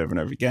repeated over and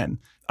over again.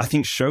 I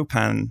think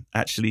Chopin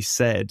actually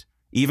said,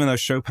 even though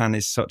Chopin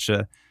is such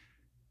an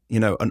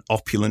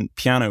opulent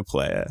piano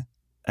player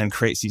and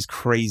creates these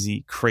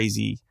crazy,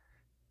 crazy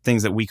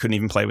things that we couldn't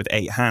even play with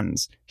 8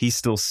 hands, he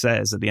still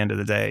says at the end of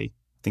the day,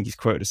 I think he's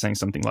quoted as saying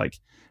something like,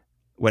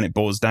 when it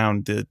boils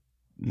down,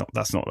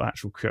 that's not the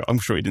actual quote. I'm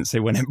sure he didn't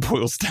say when it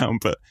boils down,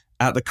 but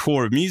at the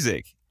core of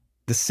music,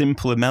 the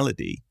simpler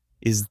melody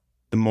is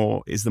the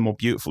more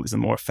beautiful, is the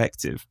more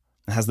effective,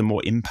 and has the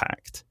more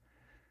impact.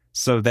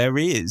 So there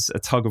is a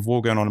tug of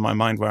war going on in my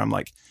mind where I'm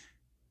like,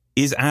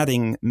 is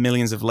adding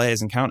millions of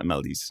layers and counter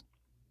melodies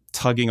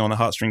tugging on the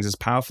heartstrings as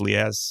powerfully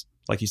as,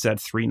 like you said,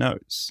 3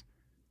 notes?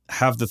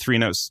 Have the 3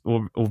 notes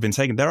all been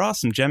taken? There are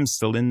some gems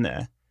still in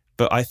there,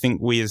 but I think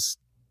we as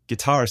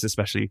guitarists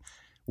especially,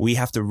 we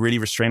have to really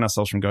restrain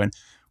ourselves from going,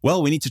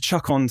 well, we need to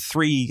chuck on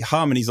 3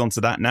 harmonies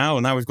onto that now,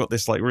 and now we've got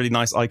this like really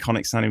nice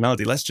iconic sounding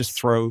melody. Let's just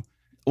throw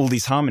all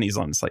these harmonies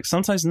on. It's like,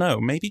 sometimes no,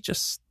 maybe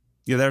just,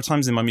 there are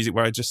times in my music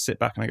where I just sit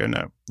back and I go,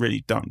 no,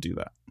 really don't do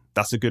that.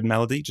 That's a good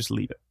melody, just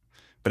leave it.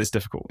 But it's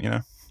difficult,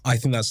 I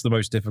think that's the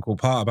most difficult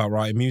part about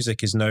writing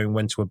music is knowing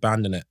when to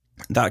abandon it.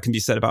 That can be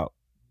said about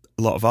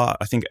a lot of art.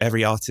 I think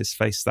every artist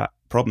faced that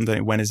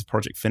problem. When is a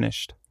project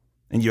finished?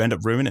 And you end up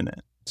ruining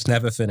it. It's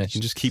never finished. You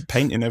can just keep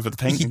painting over the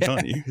painting,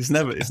 can't you? It's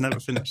never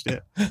finished,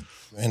 yeah.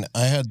 And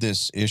I had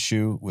this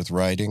issue with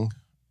writing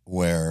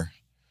where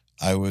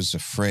I was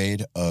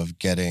afraid of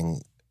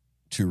getting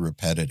too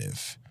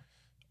repetitive.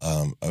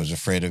 I was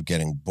afraid of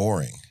getting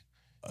boring.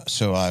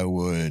 So I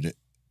would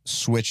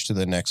switch to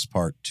the next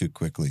part too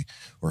quickly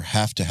or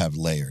have to have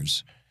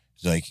layers.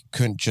 Like,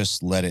 couldn't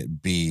just let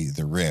it be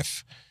the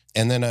riff.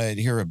 And then I'd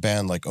hear a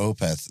band like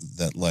Opeth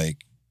that,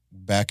 like,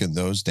 back in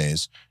those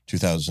days,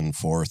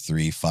 2004,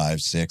 3,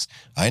 5, 6,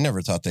 I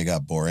never thought they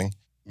got boring.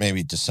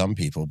 Maybe to some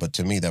people, but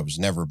to me, that was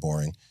never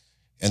boring.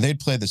 And they'd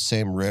play the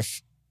same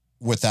riff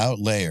without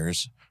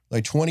layers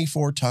like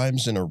 24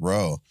 times in a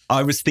row.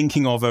 I was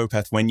thinking of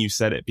Opeth when you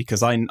said it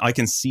because I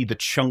can see the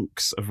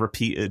chunks of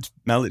repeated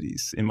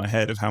melodies in my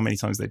head of how many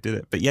times they did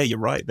it. But yeah, you're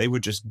right. They were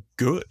just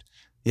good.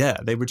 Yeah,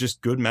 they were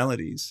just good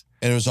melodies.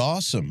 And it was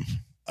awesome.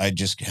 I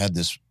just had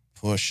this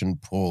push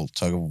and pull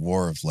tug of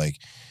war of like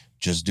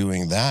just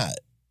doing that.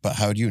 But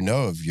how do you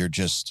know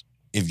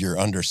if you're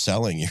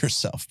underselling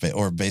yourself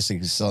or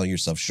basically selling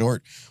yourself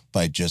short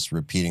by just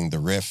repeating the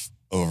riff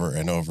over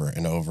and over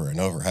and over and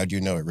over? How do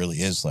you know it really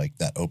is like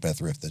that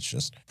Opeth riff that's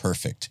just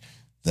perfect,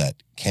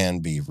 that can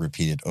be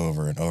repeated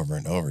over and over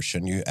and over?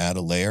 Shouldn't you add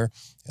a layer?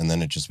 And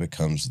then it just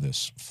becomes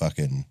this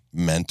fucking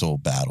mental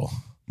battle.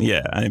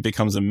 Yeah, and it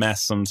becomes a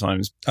mess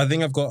sometimes. I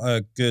think I've got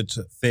a good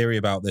theory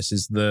about this,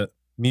 is that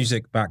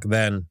music back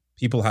then,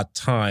 people had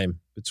time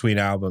between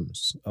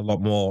albums a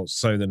lot more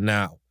so than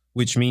now,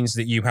 which means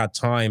that you had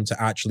time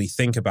to actually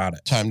think about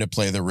it. Time to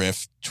play the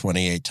riff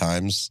 28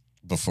 times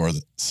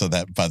so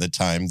that by the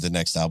time the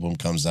next album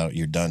comes out,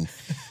 you're done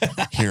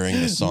hearing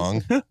the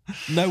song.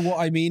 No, what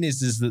I mean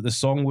is that the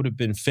song would have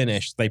been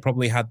finished. They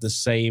probably had the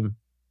same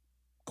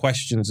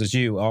questions as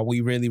you. Are we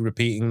really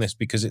repeating this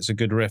because it's a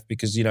good riff?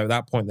 Because, at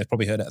that point, they've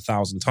probably heard it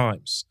 1,000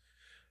 times.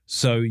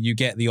 So you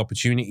get the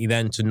opportunity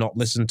then to not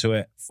listen to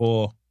it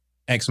for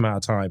X amount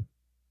of time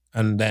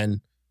and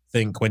then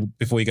think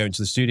before you go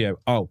into the studio,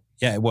 oh,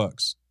 yeah, it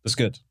works. That's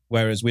good.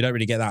 Whereas we don't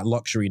really get that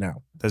luxury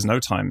now. There's no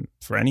time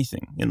for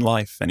anything in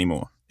life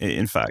anymore,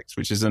 in fact,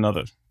 which is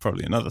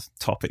probably another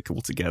topic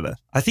altogether.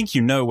 I think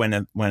when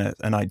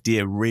an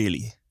idea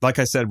really, like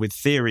I said, with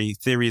theory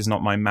is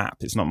not my map.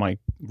 It's not my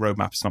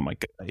roadmap. It's not my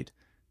guide.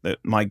 That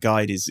my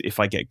guide is if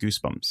I get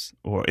goosebumps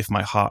or if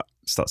my heart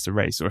starts to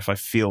race or if I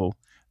feel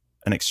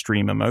an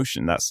extreme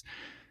emotion. That's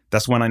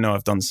when I know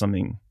I've done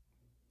something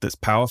that's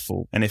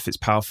powerful. And if it's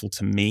powerful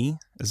to me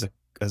as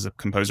a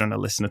composer and a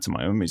listener to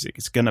my own music,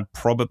 it's going to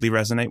probably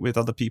resonate with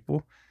other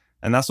people.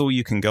 And that's all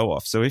you can go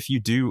off. So if you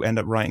do end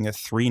up writing a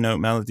 3-note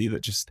melody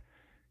that just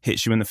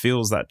hits you in the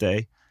feels that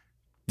day,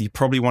 you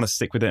probably want to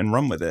stick with it and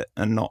run with it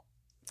and not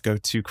go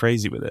too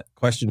crazy with it.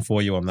 Question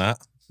for you on that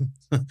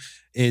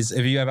is,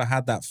 have you ever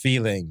had that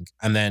feeling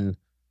and then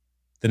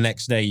the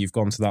next day you've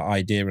gone to that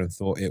idea and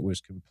thought it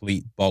was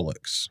complete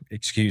bollocks?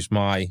 Excuse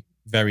my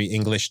very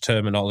English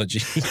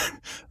terminology.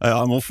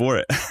 I'm all for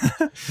it.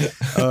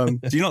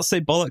 Do you not say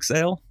bollocks,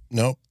 Ale?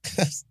 Nope.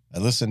 I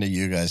listen to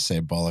you guys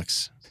say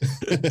bollocks.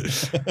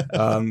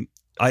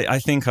 I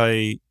think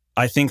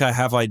I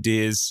have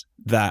ideas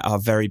that are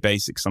very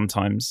basic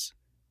sometimes,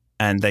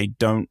 and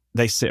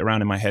they sit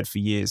around in my head for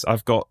years.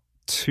 I've got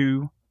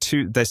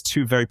there's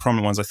two very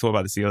prominent ones. I thought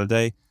about this the other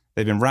day.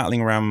 They've been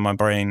rattling around in my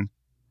brain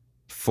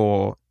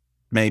for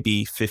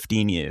maybe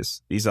 15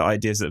 years. These are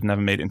ideas that have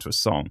never made it into a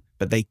song,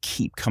 but they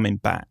keep coming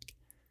back.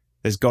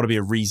 There's got to be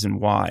a reason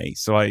why.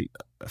 So a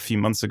few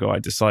months ago, I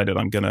decided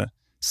I'm going to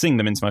sing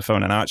them into my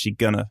phone and I'm actually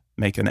going to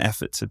make an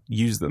effort to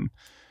use them.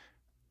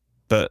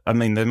 But I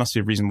mean, there must be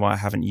a reason why I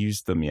haven't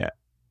used them yet.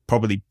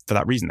 Probably for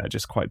that reason, they're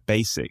just quite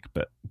basic,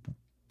 but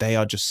they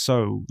are just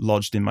so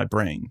lodged in my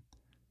brain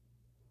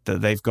that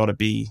they've got to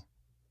be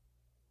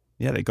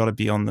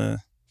on the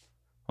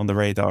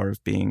radar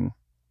of being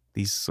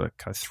these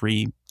kind of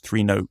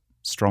three-note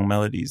strong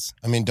melodies.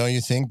 I mean, don't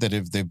you think that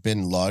if they've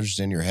been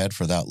lodged in your head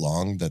for that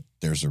long, that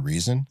there's a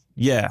reason?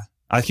 Yeah.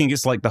 I think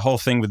it's like the whole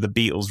thing with the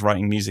Beatles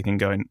writing music and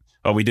going,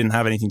 oh, we didn't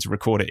have anything to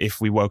record it. If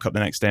we woke up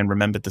the next day and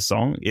remembered the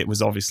song, it was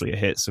obviously a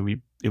hit. So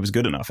it was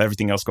good enough.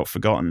 Everything else got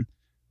forgotten.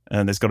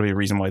 And there's got to be a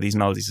reason why these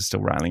melodies are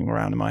still rattling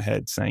around in my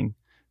head saying,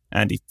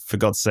 Andy, for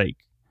God's sake,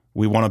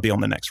 we want to be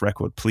on the next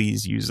record.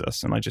 Please use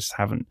us. And I just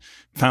haven't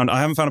found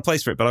a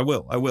place for it, but I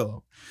will.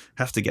 I'll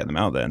have to get them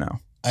out there now.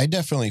 I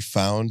definitely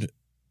found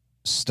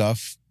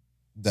stuff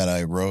that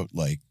I wrote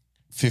like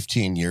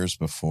 15 years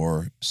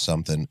before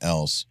something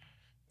else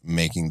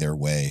making their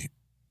way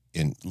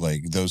in,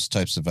 like those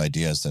types of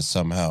ideas that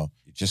somehow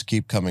you just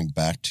keep coming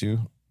back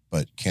to,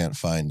 but can't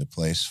find a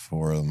place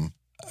for them.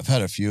 I've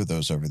had a few of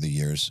those over the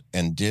years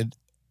and did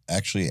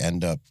actually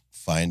end up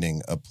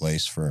finding a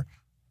place for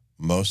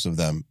most of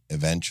them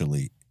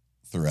eventually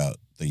throughout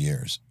the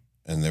years,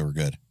 and they were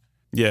good.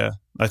 Yeah,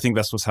 I think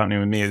that's what's happening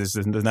with me. There's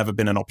never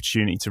been an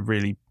opportunity to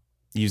really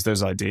use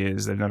those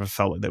ideas. They've never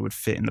felt like they would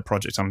fit in the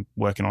project I'm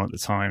working on at the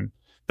time.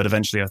 But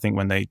eventually, I think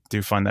when they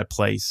do find their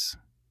place,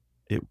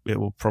 it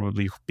will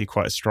probably be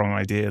quite a strong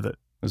idea that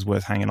is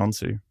worth hanging on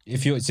to.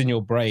 If it's in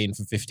your brain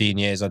for 15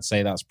 years, I'd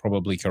say that's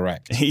probably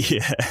correct.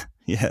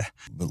 Yeah.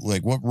 But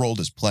like, what role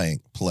does play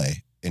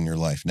in your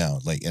life now?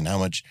 Like, and how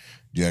much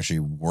do you actually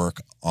work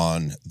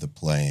on the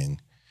playing?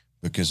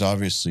 Because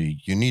obviously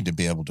you need to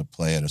be able to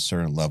play at a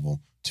certain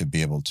level to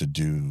be able to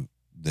do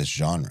this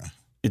genre.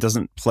 It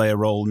doesn't play a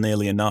role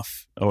nearly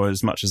enough or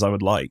as much as I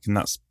would like. And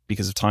that's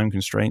because of time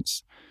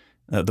constraints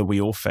that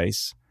we all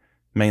face,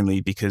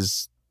 mainly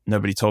because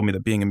nobody told me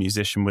that being a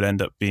musician would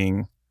end up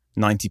being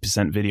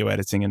 90% video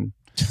editing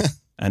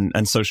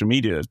and social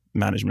media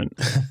management,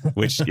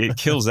 which it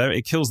kills the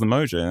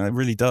mojo, and it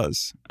really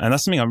does. And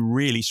that's something I'm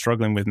really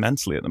struggling with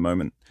mentally at the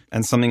moment,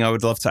 and something I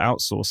would love to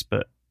outsource,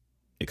 but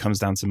it comes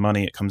down to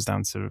money, it comes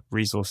down to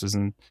resources,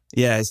 and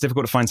yeah, it's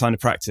difficult to find time to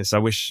practice. I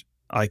wish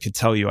I could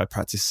tell you I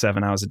practice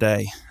 7 hours a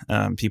day.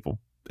 People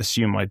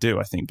assume I do,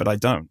 I think, but I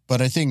don't. But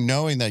I think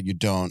knowing that you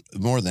don't,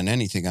 more than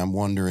anything, I'm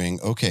wondering,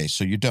 okay,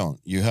 so you don't.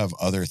 You have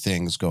other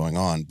things going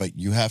on, but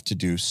you have to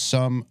do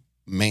some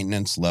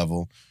maintenance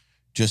level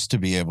just to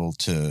be able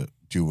to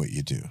do what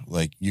you do.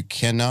 Like, you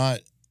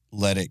cannot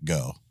let it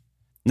go.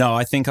 No,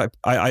 I think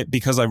I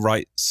because I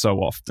write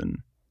so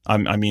often.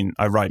 I mean,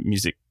 I write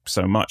music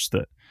so much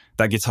that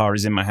guitar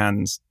is in my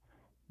hands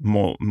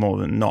more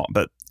than not.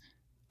 But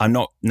I'm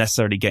not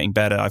necessarily getting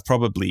better. I've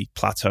probably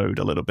plateaued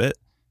a little bit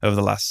over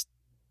the last,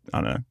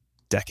 I don't know,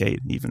 decade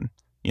even.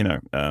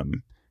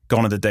 Gone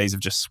are the days of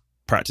just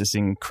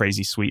practicing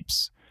crazy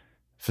sweeps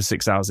for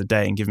 6 hours a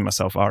day and giving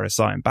myself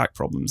RSI and back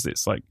problems.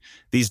 It's like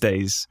these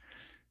days,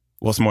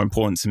 what's more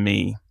important to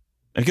me,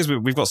 and because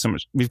we've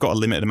got a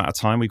limited amount of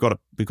time, we've got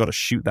to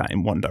shoot that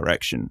in one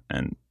direction,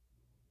 and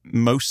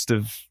most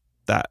of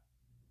that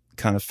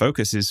kind of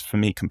focus is for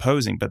me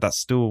composing, but that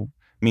still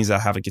means I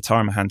have a guitar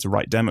in my hand to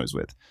write demos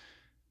with.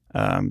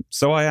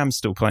 So I am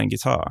still playing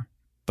guitar,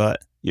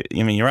 but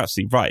I mean, you're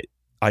absolutely right.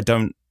 I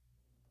don't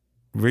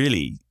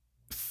really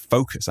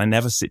focus. I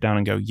never sit down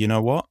and go, you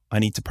know what? I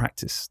need to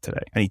practice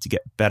today. I need to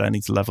get better. I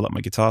need to level up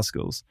my guitar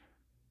skills.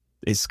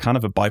 It's kind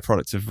of a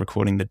byproduct of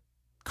recording the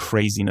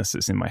craziness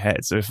that's in my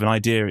head. So if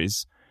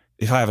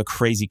I have a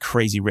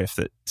crazy riff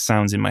that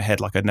sounds in my head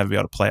like I'd never be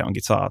able to play it on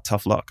guitar,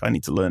 tough luck. I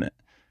need to learn it.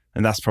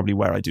 And that's probably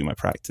where I do my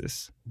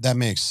practice. That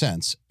makes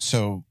sense.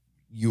 So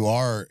you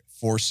are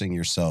forcing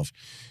yourself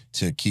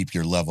to keep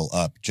your level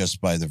up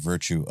just by the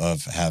virtue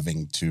of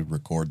having to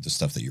record the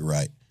stuff that you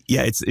write.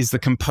 Yeah, it's the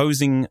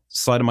composing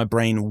side of my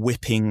brain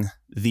whipping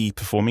the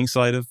performing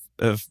side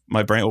of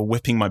my brain, or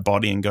whipping my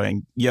body and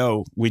going,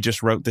 yo, we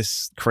just wrote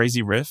this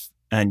crazy riff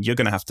and you're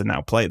going to have to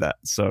now play that.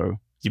 So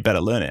you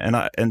better learn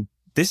it. And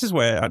this is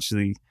where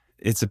actually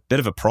it's a bit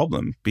of a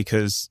problem,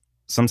 because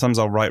sometimes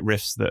I'll write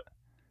riffs that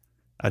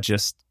are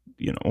just,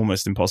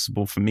 almost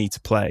impossible for me to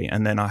play.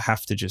 And then I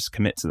have to just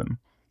commit to them.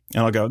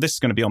 And I'll go, this is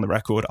going to be on the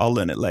record. I'll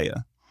learn it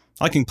later.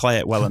 I can play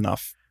it well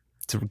enough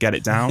to get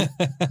it down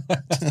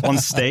on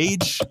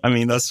stage. I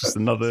mean, that's just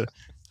another,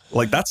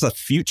 that's a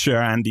future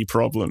Andy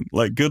problem.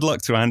 Good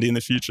luck to Andy in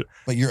the future.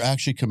 But you're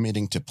actually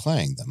committing to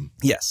playing them.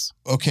 Yes.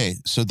 Okay,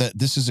 so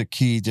this is a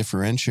key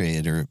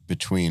differentiator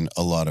between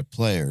a lot of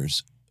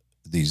players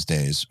these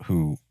days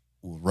who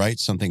will write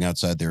something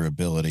outside their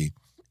ability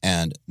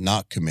and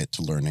not commit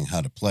to learning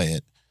how to play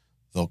it.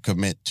 They'll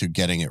commit to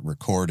getting it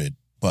recorded,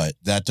 but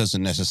that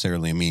doesn't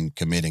necessarily mean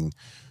committing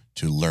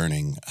to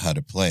learning how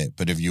to play it.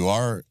 But if you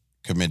are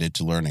committed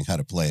to learning how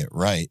to play it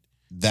right,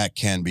 that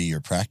can be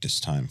your practice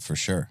time for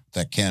sure.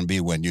 That can be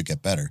when you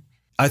get better.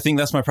 I think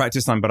that's my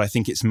practice time, but I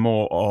think it's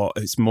more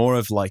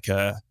of like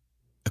a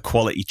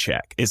quality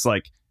check. It's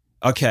like,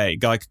 okay,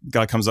 guy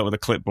comes up with a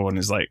clipboard and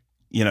is like,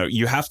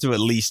 you have to at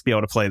least be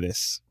able to play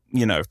this, to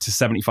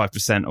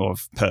 75%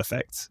 of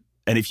perfect.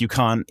 And if you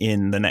can't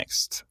in the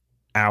next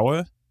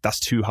hour, that's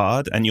too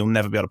hard and you'll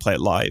never be able to play it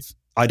live.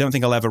 I don't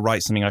think I'll ever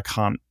write something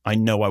I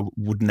know I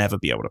would never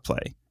be able to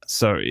play.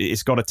 So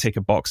it's got to tick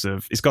a box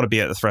of, it's got to be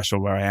at the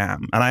threshold where I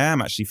am. And I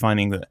am actually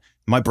finding that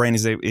my brain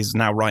is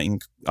now writing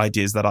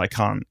ideas that I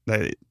can't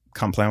play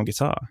on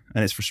guitar.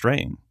 And it's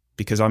frustrating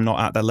because I'm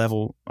not at the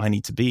level I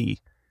need to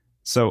be.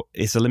 So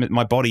it's a limit.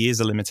 My body is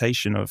a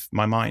limitation of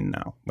my mind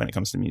now when it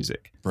comes to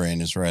music.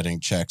 Brain is writing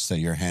checks that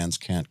your hands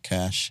can't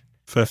cash.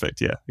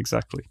 Perfect. Yeah,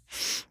 exactly.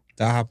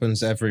 That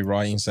happens every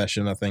writing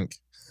session, I think.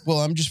 Well,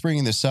 I'm just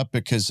bringing this up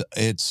because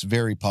it's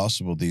very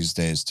possible these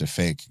days to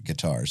fake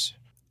guitars.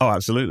 Oh,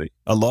 absolutely.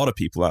 A lot of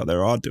people out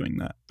there are doing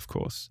that, of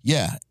course.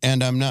 Yeah,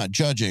 and I'm not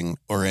judging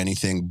or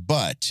anything,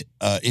 but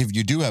if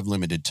you do have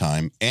limited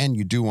time and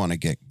you do want to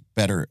get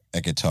better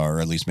at guitar,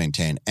 or at least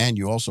maintain, and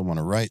you also want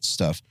to write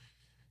stuff,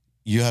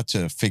 you have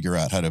to figure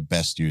out how to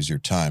best use your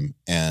time,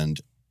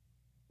 and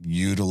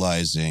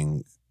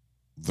utilizing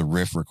the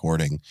riff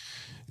recording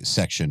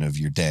section of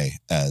your day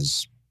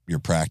as your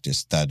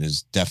practice, that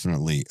is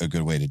definitely a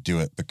good way to do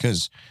it,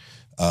 because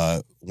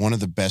one of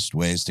the best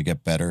ways to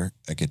get better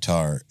at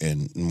guitar,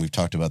 and we've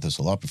talked about this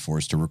a lot before,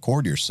 is to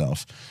record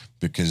yourself,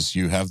 because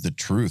you have the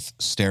truth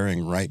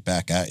staring right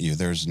back at you.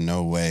 There's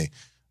no way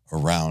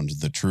around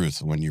the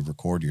truth when you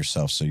record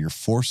yourself. So you're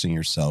forcing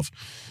yourself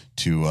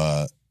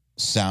to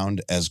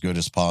sound as good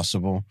as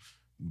possible,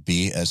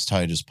 be as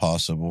tight as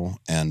possible,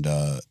 and,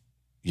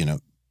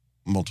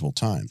 multiple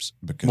times,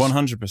 because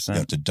 100%. you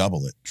have to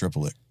double it,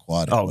 triple it,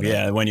 quad it. Oh, whatever.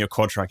 yeah. When you're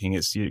quad tracking,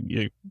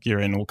 you're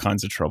in all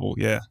kinds of trouble.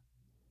 Yeah.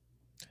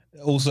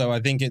 Also, I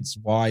think it's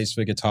wise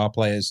for guitar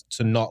players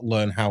to not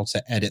learn how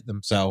to edit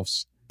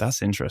themselves.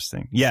 That's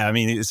interesting. Yeah, I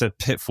mean, it's a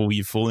pitfall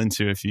you fall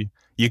into if you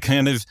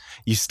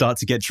start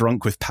to get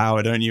drunk with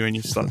power, don't you? And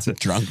you start to...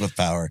 Drunk with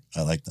power.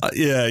 I like that.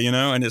 Yeah,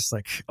 and it's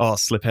like,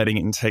 slip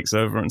editing takes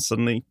over, and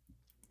suddenly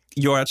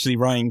you're actually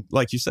writing,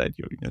 like you said,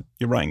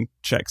 you're writing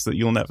checks that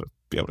you'll never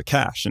be able to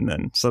cash, and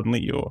then suddenly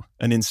you're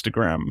an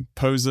Instagram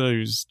poser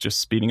who's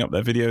just speeding up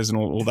their videos and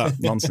all that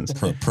nonsense.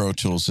 Pro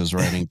Tools is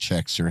writing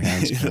checks your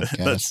hands can't cash.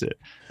 That's it.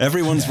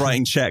 Everyone's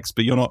writing checks,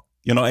 but you're not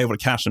able to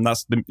cash them.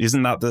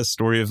 Isn't that the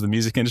story of the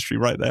music industry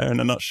right there in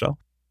a nutshell?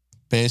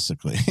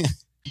 Basically.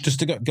 Just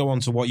to go on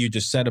to what you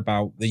just said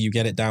about that you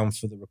get it down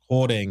for the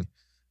recording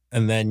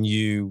and then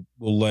you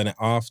will learn it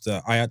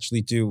after. I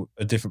actually do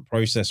a different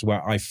process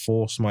where I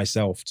force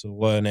myself to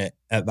learn it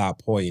at that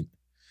point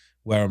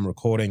where I'm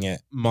recording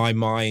it. My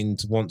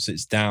mind, once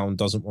it's down,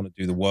 doesn't want to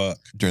do the work.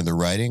 During the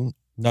writing?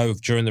 No,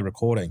 during the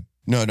recording.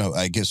 No,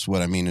 I guess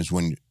what I mean is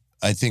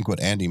I think what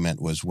Andy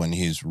meant was when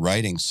he's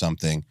writing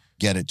something,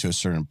 get it to a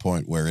certain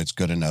point where it's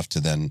good enough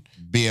to then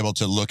be able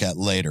to look at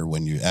later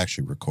when you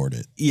actually record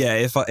it. Yeah,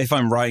 if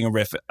I'm writing a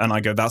riff and I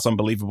go, that's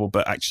unbelievable,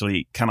 but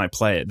actually, can I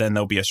play it? Then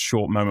there'll be a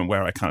short moment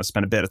where I kind of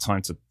spend a bit of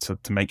time to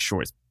make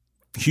sure it's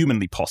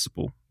humanly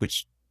possible,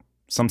 which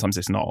sometimes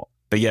it's not.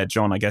 But yeah,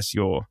 John, I guess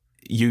you'll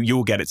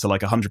get it to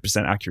like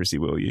 100% accuracy,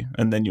 will you?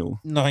 And then you'll...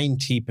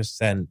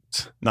 90%.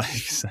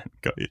 90%,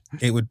 got you.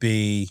 It would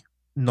be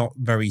not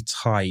very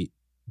tight,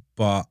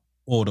 but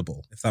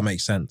audible, if that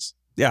makes sense.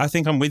 Yeah, I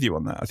think I'm with you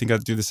on that. I think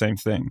I'd do the same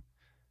thing.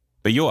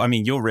 But your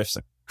riffs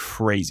are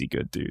crazy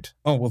good, dude.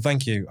 Oh, well,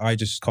 thank you. I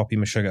just copy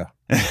my sugar.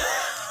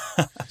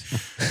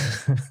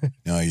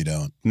 No, you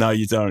don't. No,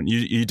 you don't.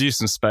 You do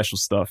some special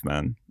stuff,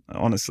 man.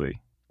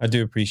 Honestly. I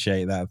do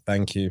appreciate that.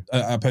 Thank you.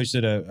 I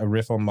posted a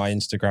riff on my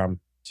Instagram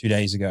 2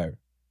 days ago,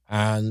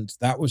 and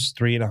that was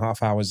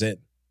 3.5 hours in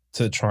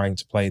to trying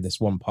to play this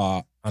one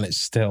part, and it's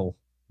still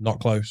not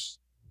close.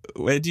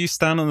 Where do you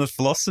stand on the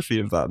philosophy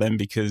of that then?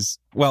 Because,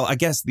 well, I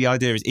guess the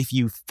idea is if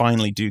you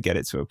finally do get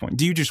it to a point,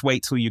 do you just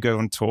wait till you go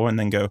on tour and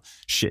then go,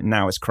 shit,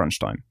 now it's crunch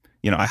time?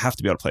 I have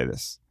to be able to play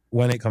this.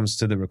 When it comes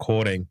to the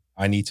recording,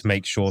 I need to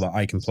make sure that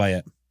I can play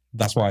it.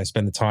 That's why I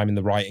spend the time in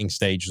the writing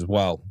stage as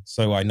well.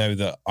 So I know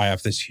that I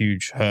have this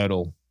huge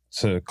hurdle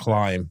to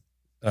climb.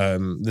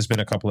 There's been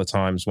a couple of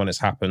times when it's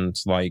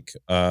happened, like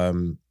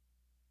on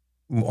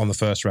the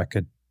first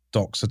record,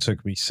 Doxa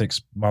took me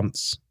 6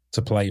 months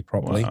to play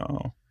properly.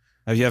 Wow.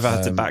 Have you ever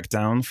had to back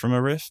down from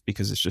a riff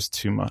because it's just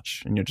too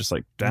much and you're just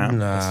like, damn?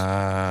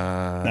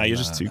 Nah, you're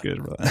just too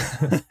good.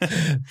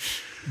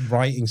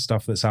 Writing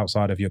stuff that's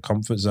outside of your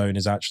comfort zone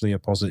is actually a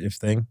positive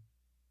thing.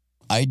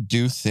 I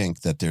do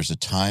think that there's a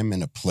time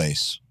and a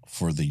place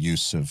for the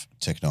use of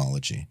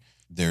technology.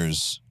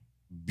 There's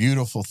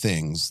beautiful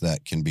things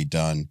that can be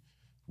done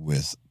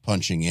with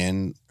punching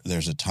in.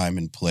 There's a time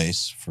and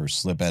place for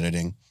slip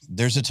editing.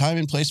 There's a time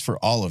and place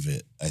for all of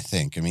it, I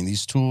think. I mean,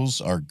 these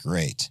tools are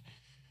great.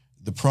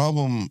 The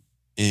problem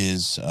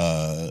is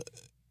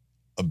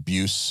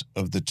abuse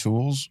of the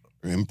tools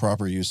or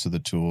improper use of the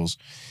tools.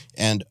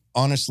 And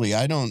honestly,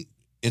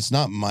 it's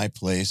not my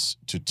place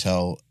to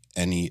tell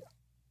any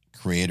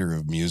creator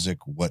of music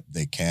what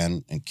they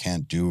can and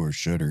can't do or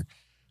should or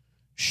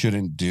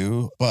shouldn't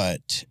do.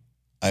 But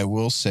I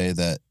will say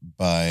that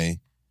by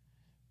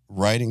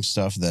writing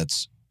stuff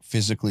that's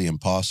physically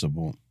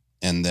impossible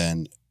and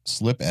then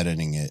slip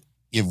editing it,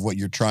 if what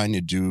you're trying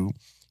to do,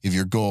 if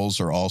your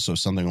goals are also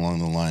something along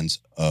the lines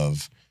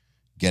of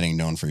getting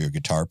known for your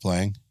guitar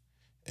playing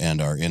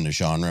and are in a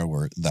genre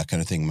where that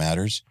kind of thing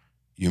matters,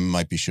 you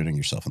might be shooting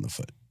yourself in the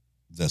foot.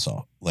 That's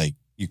all. Like,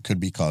 you could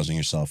be causing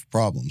yourself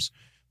problems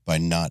by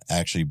not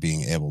actually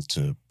being able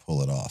to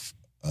pull it off.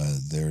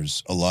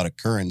 There's a lot of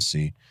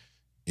currency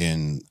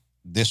in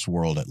this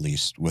world, at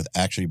least, with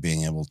actually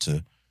being able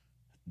to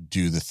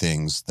do the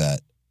things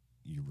that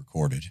you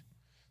recorded.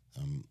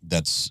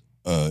 That's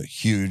a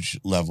huge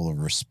level of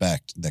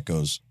respect that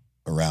goes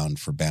around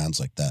for bands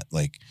like that.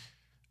 Like,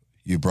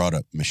 you brought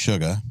up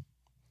Meshuggah.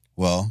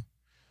 Well,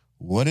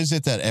 what is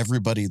it that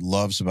everybody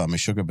loves about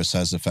Meshuggah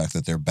besides the fact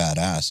that they're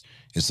badass?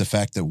 It's the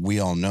fact that we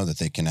all know that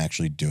they can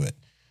actually do it.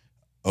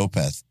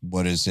 Opeth,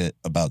 what is it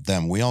about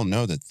them? We all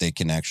know that they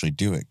can actually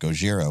do it.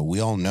 Gojira, we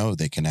all know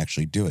they can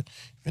actually do it.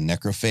 And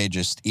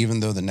Necrophagist, even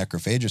though the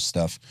Necrophagist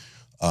stuff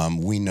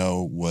we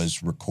know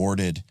was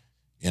recorded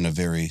in a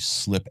very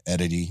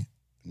slip-edity,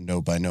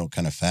 note-by-note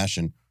kind of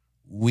fashion,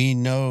 we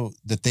know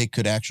that they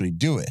could actually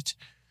do it.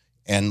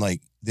 And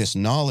like, this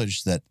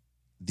knowledge that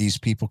these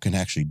people can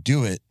actually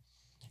do it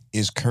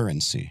is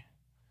currency.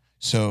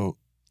 So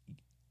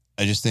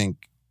I just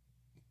think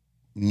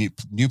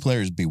new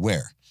players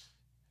beware.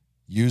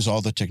 Use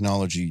all the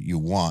technology you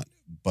want,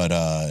 but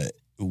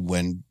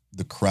when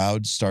the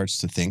crowd starts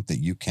to think that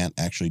you can't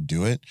actually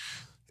do it,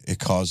 it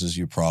causes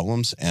you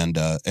problems. And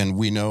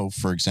we know,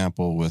 for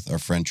example, with our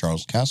friend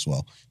Charles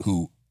Caswell,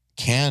 who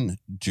can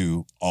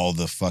do all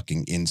the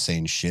fucking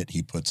insane shit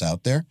he puts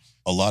out there.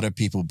 A lot of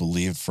people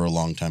believed for a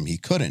long time he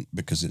couldn't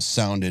because it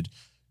sounded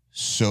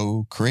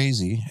so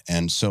crazy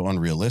and so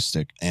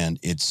unrealistic. And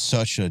it's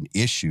such an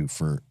issue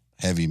for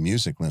heavy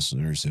music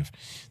listeners if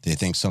they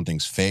think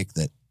something's fake,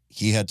 that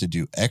he had to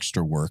do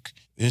extra work.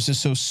 It's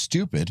just so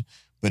stupid,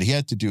 but he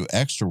had to do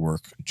extra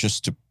work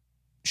just to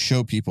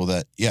show people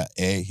that, yeah,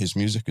 A, his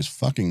music is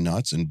fucking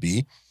nuts, and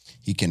B,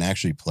 he can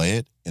actually play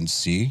it, and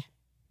C,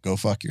 go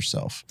fuck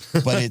yourself.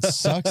 But it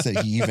sucks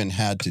that he even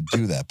had to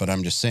do that. But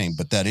I'm just saying,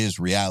 but that is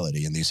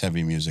reality in these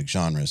heavy music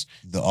genres.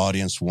 The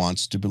audience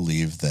wants to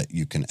believe that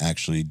you can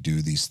actually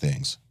do these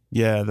things.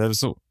 Yeah, there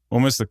was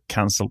almost a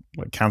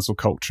cancel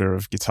culture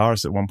of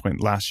guitarists at one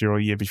point last year or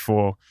year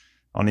before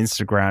on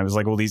Instagram. It was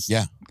like all these,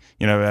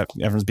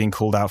 everyone's being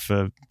called out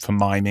for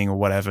miming or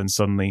whatever. And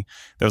suddenly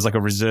there was like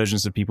a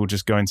resurgence of people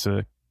just going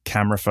to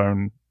camera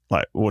phone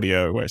like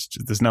audio where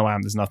there's no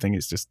amp, there's nothing.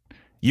 It's just,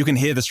 you can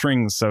hear the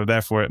strings, so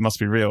therefore it must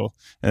be real.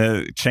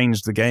 It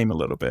changed the game a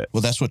little bit.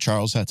 Well, that's what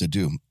Charles had to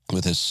do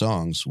with his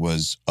songs,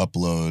 was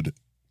upload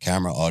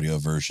camera audio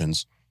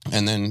versions.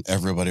 And then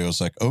everybody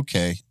was like,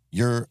 okay,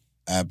 you're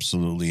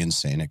absolutely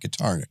insane at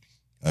guitar.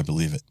 I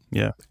believe it.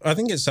 Yeah. I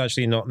think it's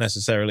actually not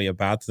necessarily a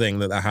bad thing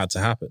that had to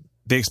happen.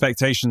 The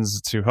expectations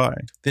are too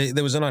high.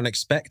 There was an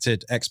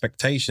unexpected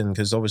expectation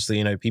because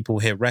obviously, people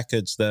hear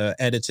records that are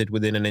edited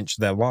within an inch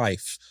of their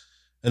life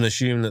and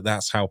assume that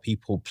that's how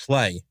people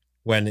play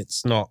when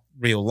it's not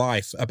real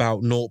life.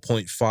 About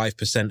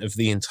 0.5% of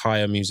the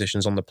entire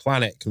musicians on the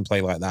planet can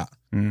play like that.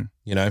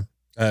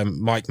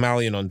 Mike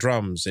Mallion on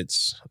drums,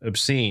 it's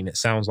obscene. It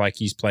sounds like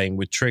he's playing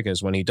with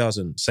triggers when he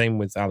doesn't. Same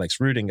with Alex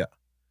Rudinger.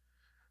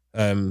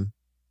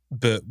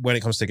 But when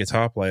it comes to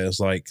guitar players,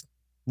 like,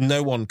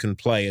 no one can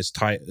play as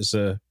tight as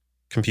a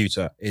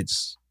computer.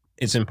 It's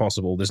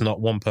impossible. There's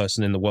not one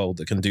person in the world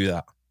that can do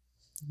that.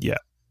 Yeah.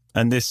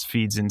 And this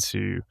feeds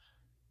into,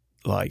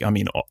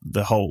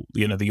 the whole,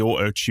 the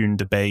auto-tune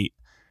debate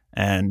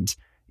and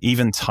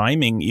even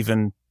timing,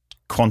 even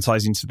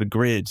quantizing to the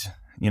grid,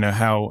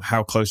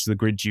 how close to the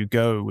grid you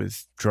go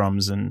with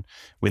drums and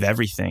with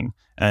everything.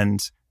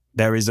 And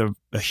there is a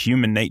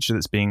human nature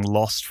that's being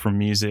lost from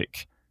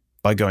music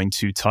by going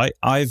too tight.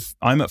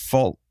 I'm at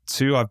fault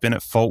too. I've been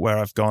at fault where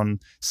I've gone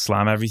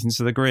slam everything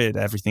to the grid.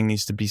 Everything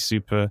needs to be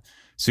super,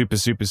 super,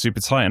 super,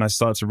 super tight. And I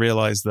started to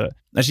realize that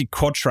actually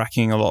quad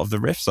tracking a lot of the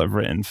riffs I've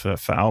written for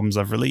albums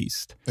I've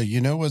released. But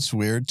you know what's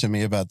weird to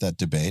me about that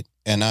debate?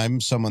 And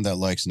I'm someone that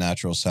likes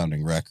natural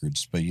sounding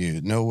records, but you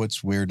know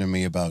what's weird to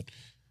me about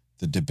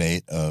the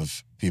debate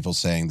of people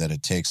saying that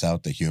it takes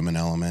out the human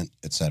element,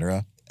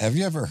 etc. Have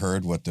you ever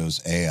heard what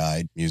those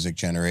AI music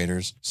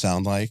generators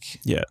sound like?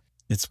 Yeah.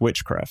 It's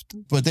witchcraft.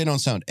 But they don't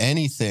sound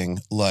anything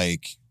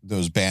like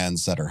those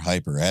bands that are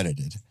hyper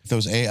edited.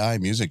 Those AI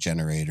music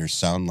generators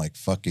sound like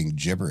fucking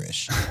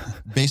gibberish.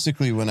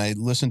 Basically, when I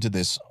listen to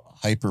this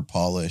hyper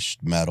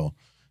polished metal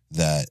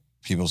that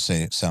people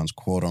say it sounds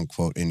quote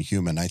unquote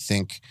inhuman, I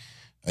think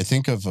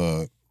of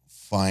a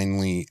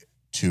finely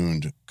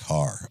tuned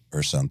car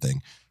or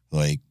something,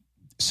 like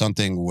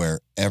something where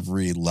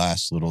every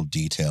last little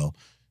detail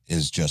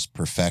is just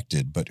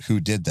perfected. But who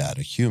did that?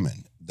 A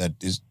human.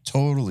 That is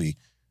totally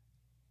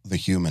the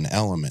human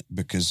element,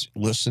 because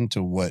listen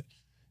to what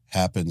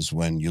happens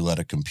when you let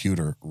a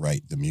computer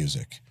write the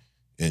music.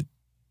 It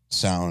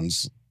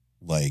sounds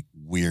like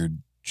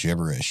weird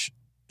gibberish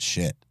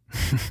shit.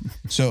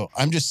 So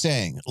I'm just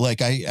saying,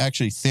 like, I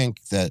actually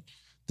think that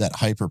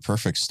hyper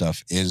perfect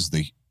stuff is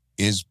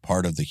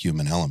part of the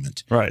human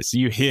element. Right. So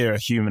you hear a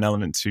human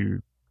element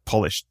to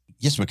polished.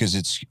 Yes, because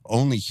it's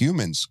only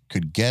humans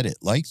could get it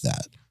like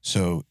that.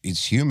 So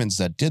it's humans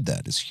that did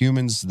that. It's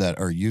humans that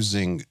are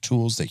using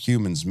tools that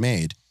humans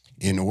made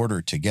in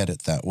order to get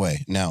it that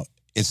way. Now,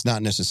 it's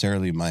not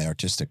necessarily my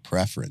artistic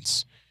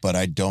preference, but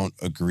I don't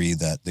agree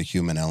that the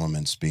human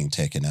element's being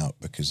taken out,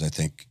 because I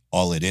think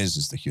all it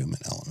is the human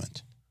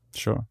element.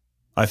 Sure.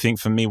 I think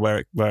for me, where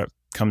it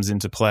comes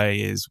into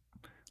play is,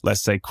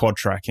 let's say, quad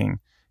tracking.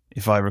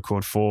 If I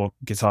record 4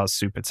 guitars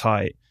super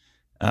tight,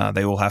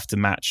 they all have to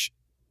match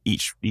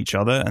each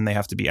other, and they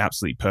have to be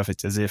absolutely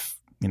perfect, as if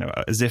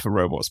a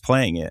robot's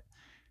playing it.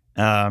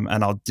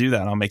 And I'll do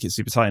that and I'll make it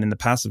super tight. And in the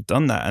past, I've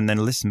done that and then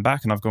listen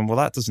back and I've gone, well,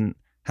 that doesn't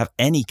have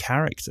any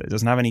character. It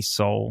doesn't have any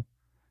soul.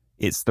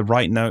 It's the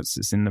right notes.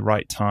 It's in the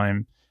right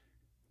time.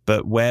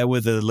 But where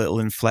were the little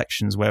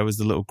inflections? Where was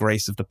the little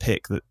grace of the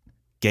pick that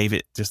gave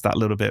it just that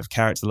little bit of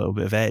character, a little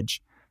bit of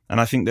edge?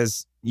 And I think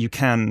you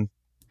can,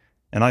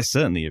 and I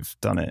certainly have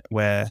done it,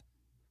 where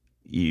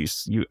you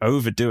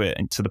overdo it,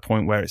 and to the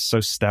point where it's so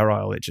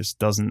sterile, it just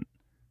doesn't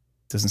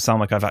sound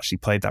like I've actually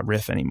played that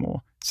riff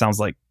anymore. It sounds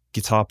like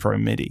Guitar Pro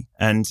MIDI.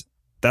 And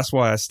that's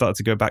why I started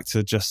to go back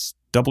to just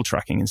double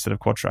tracking instead of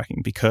quad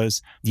tracking,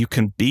 because you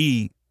can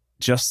be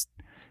just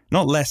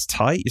not less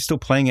tight. You're still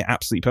playing it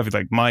absolutely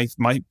perfect. Like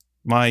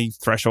my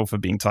threshold for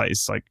being tight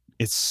is like,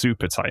 it's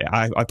super tight.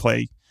 I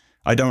play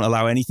I don't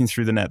allow anything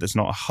through the net that's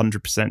not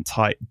 100%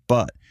 tight.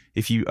 But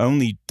if you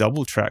only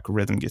double track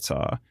rhythm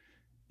guitar,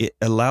 it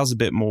allows a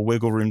bit more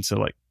wiggle room to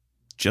like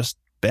just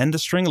bend a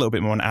string a little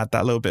bit more and add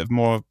that little bit of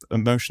more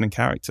emotion and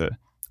character,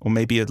 or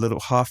maybe a little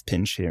half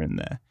pinch here and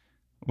there.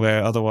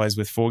 Where otherwise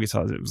with 4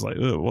 guitars, it was like,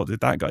 oh, what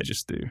did that guy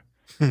just do?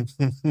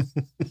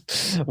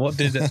 What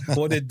did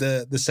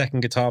the second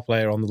guitar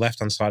player on the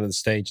left-hand side of the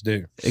stage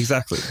do?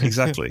 Exactly.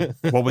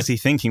 What was he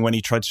thinking when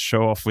he tried to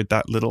show off with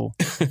that little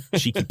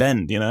cheeky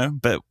bend, you know?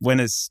 But when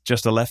it's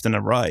just a left and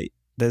a right,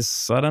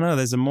 there's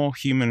a more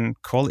human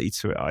quality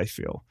to it, I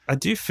feel. I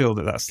do feel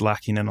that that's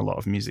lacking in a lot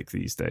of music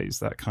these days,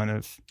 that kind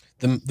of...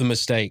 The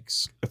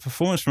mistakes. A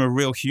performance from a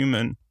real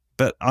human,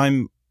 but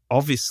I'm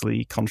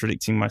obviously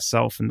contradicting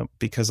myself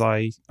because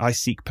I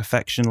seek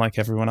perfection like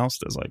everyone else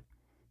does. I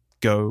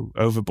go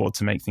overboard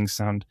to make things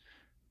sound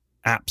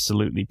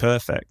absolutely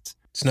perfect.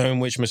 It's knowing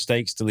which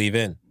mistakes to leave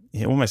in.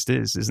 It almost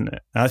is, isn't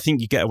it? And I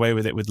think you get away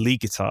with it with lead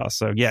guitar.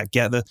 So yeah,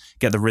 get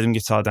the rhythm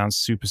guitar down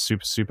super,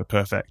 super, super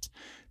perfect.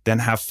 Then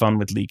have fun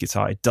with lead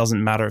guitar. It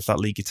doesn't matter if that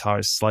lead guitar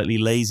is slightly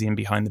lazy and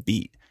behind the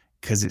beat,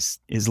 because it's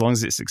as long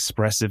as it's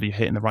expressive, you're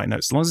hitting the right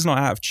notes. As long as it's not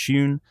out of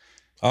tune.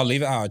 I'll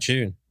leave it out of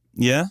tune.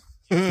 Yeah.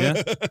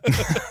 Yeah.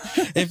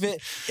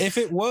 if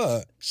it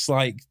works,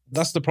 like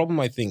that's the problem.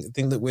 I think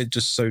that we're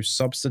just so not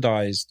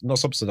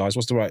subsidized.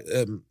 What's the right?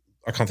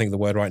 I can't think of the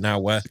word right now.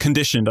 Where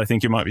conditioned, I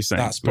think you might be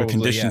saying. That's probably,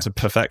 we're conditioned to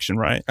perfection,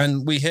 right?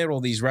 And we hear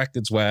all these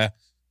records where,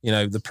 you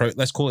know,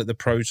 let's call it the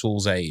Pro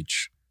Tools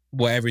age,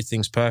 where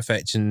everything's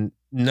perfect, and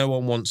no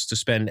one wants to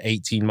spend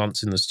 18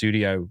 months in the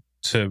studio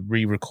to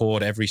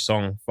re-record every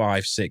song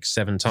 5, 6,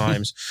 7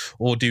 times,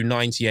 or do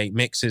 98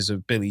 mixes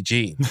of Billie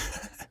Jean,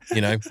 you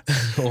know,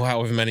 or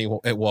however many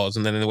it was,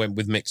 and then they went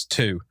with mix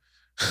 2.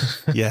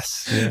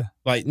 Yes, yeah.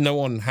 Like no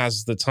one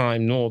has the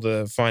time nor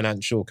the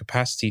financial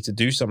capacity to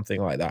do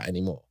something like that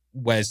anymore.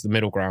 Where's the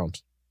middle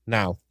ground?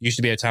 Now, you used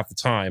to be able to have the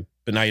time,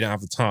 but now you don't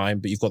have the time,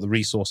 but you've got the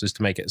resources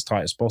to make it as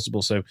tight as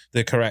possible. So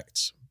the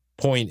correct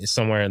point is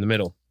somewhere in the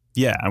middle.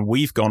 Yeah, and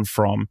we've gone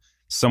from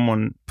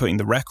someone putting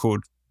the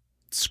record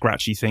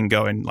scratchy thing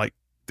going, like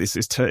this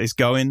is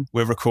going,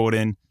 we're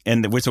recording,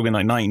 and we're talking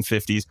like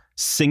 1950s,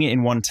 sing it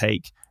in one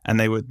take, and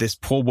this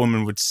poor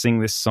woman would sing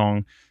this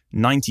song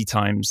 90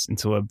 times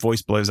until her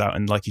voice blows out,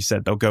 and like you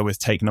said, they'll go with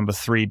take number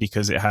 3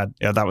 because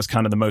that was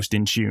kind of the most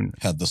in tune.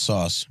 Had the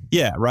sauce.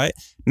 Yeah, right?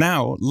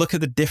 Now, look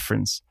at the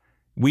difference.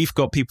 We've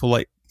got people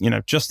like, you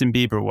know, Justin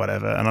Bieber or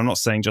whatever, and I'm not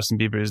saying Justin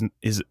Bieber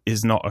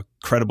is not a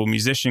credible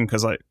musician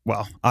because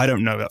I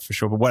don't know that for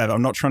sure, but whatever.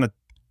 I'm not trying to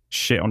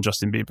shit on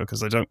Justin Bieber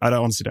because I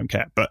honestly don't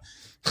care, but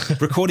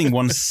recording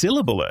one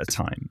syllable at a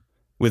time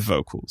with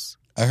vocals.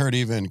 I heard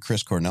even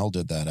Chris Cornell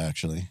did that,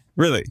 actually.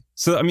 Really?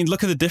 So, I mean,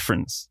 look at the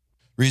difference.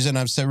 Reason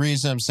I'm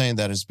saying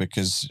that is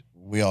because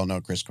we all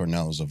know Chris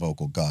Cornell is a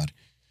vocal god.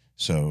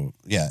 So,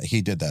 yeah,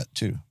 he did that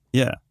too.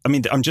 Yeah. I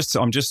mean, I'm just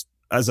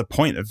as a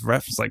point of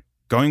reference, like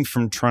going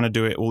from trying to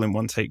do it all in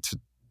one take to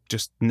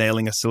just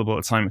nailing a syllable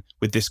at a time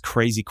with this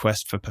crazy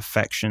quest for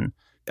perfection.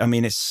 I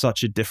mean, it's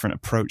such a different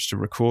approach to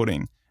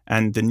recording.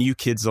 And the new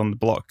kids on the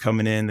block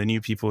coming in, the new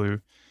people who,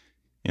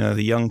 you know,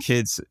 the young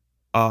kids,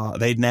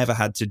 they'd never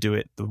had to do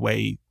it the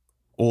way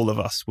all of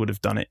us would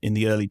have done it in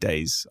the early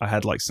days. I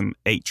had like some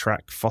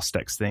 8-track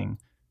Fostex thing.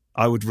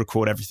 I would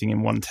record everything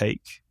in one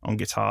take on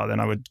guitar. Then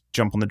I would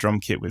jump on the drum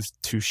kit with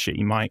 2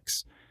 shitty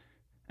mics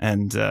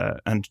and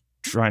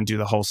try and do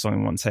the whole song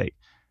in one take.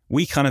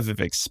 We kind of have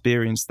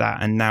experienced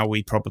that, and now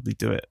we probably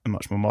do it a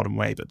much more modern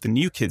way. But the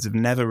new kids have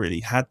never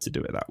really had to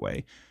do it that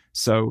way.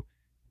 So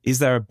is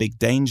there a big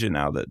danger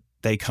now that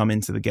they come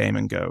into the game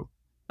and go,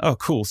 oh,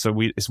 cool, so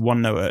it's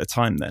one note at a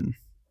time then?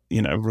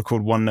 You know,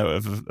 record one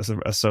note of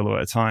a solo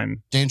at a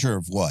time. Danger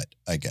of what,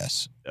 I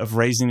guess? Of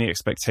raising the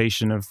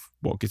expectation of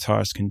what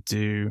guitarists can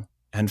do,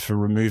 and for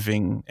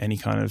removing any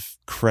kind of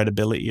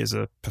credibility as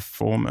a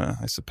performer,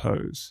 I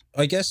suppose.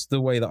 I guess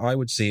the way that I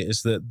would see it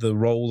is that the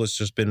role has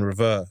just been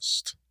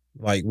reversed.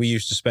 Like we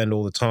used to spend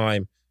all the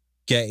time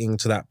getting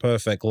to that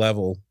perfect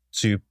level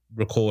to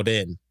record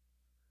in.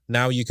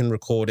 Now you can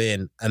record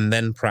in and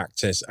then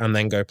practice and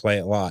then go play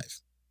it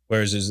live.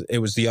 Whereas it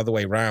was the other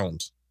way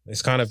around.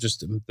 It's kind of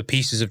just the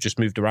pieces have just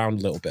moved around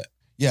a little bit.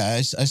 Yeah,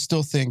 I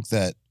still think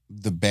that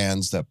the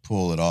bands that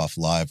pull it off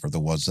live are the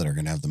ones that are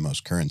going to have the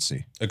most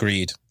currency.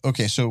 Agreed.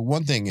 Okay, so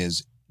one thing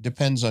is,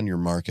 depends on your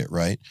market,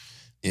 right?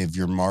 If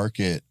your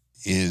market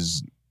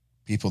is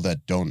people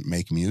that don't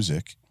make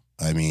music,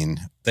 I mean...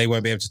 They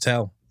won't be able to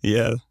tell.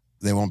 Yeah.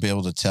 They won't be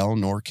able to tell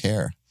nor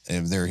care.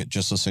 If they're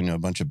just listening to a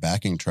bunch of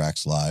backing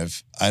tracks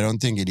live, I don't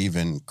think it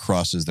even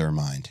crosses their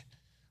mind.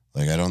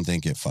 Like, I don't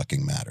think it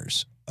fucking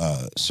matters.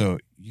 So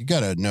you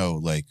got to know,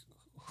 like,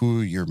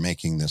 who you're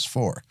making this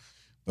for.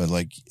 But,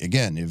 like,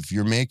 again, if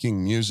you're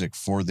making music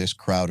for this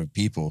crowd of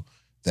people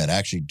that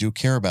actually do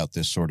care about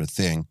this sort of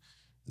thing,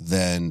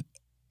 then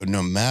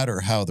no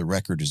matter how the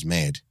record is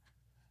made,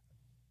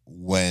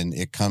 when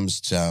it comes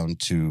down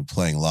to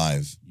playing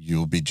live,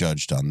 you'll be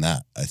judged on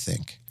that, I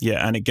think.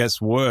 Yeah, and it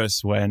gets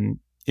worse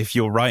if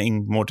you're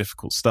writing more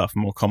difficult stuff,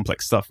 more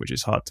complex stuff, which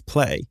is hard to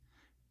play,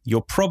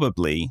 you're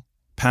probably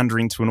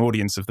pandering to an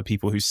audience of the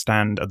people who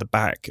stand at the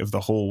back of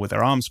the hall with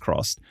their arms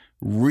crossed,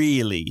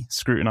 really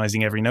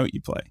scrutinizing every note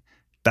you play.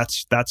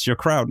 That's your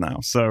crowd now.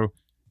 So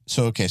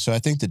I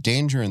think the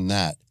danger in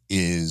that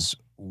is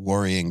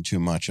worrying too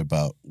much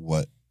about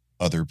what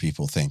other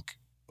people think.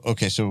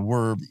 Okay, so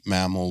we're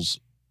mammals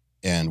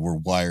and we're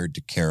wired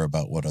to care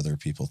about what other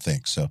people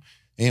think. So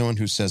anyone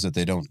who says that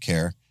they don't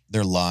care,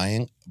 they're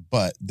lying,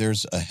 but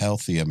there's a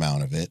healthy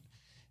amount of it.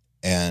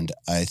 And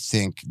I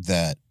think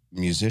that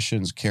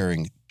musicians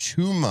caring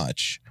too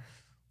much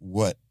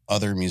what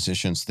other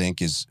musicians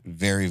think is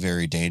very,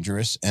 very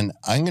dangerous. And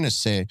I'm going to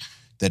say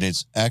that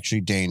it's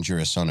actually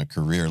dangerous on a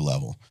career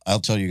level. I'll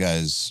tell you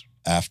guys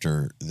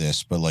after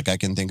this, but like I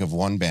can think of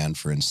one band,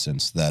 for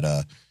instance,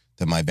 that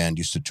my band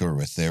used to tour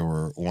with. They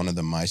were one of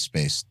the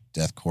MySpace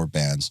deathcore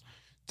bands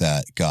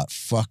that got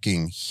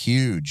fucking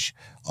huge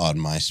on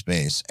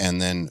MySpace.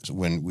 And then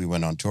when we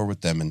went on tour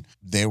with them, and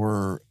they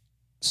were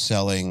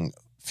selling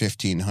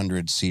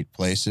 1,500 seat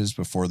places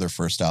before their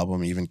first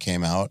album even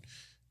came out,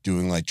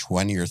 doing like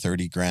 20 or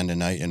 30 grand a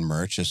night in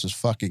merch. This was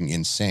fucking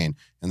insane.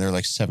 And they're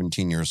like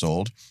 17 years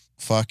old,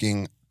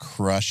 fucking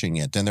crushing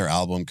it. Then their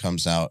album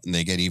comes out and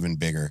they get even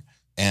bigger.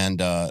 And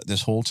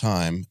this whole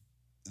time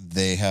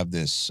they have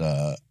this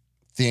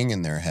thing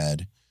in their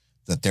head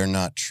that they're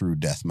not true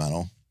death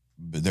metal.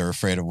 They're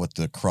afraid of what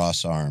the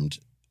cross-armed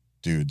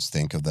dudes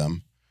think of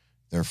them.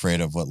 They're afraid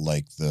of what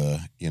like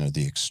the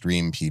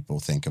extreme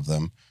people think of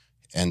them.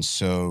 And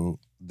so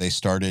they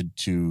started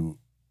to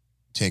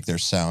take their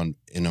sound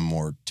in a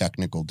more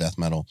technical death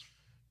metal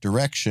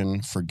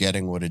direction,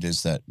 forgetting what it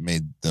is that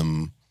made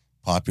them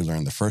popular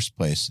in the first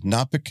place.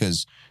 Not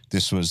because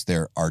this was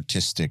their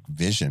artistic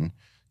vision.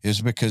 It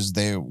was because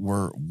they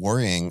were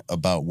worrying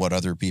about what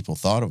other people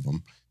thought of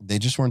them. They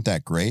just weren't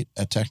that great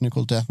at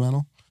technical death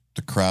metal.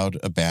 The crowd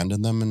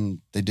abandoned them and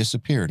they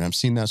disappeared. I've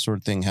seen that sort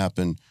of thing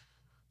happen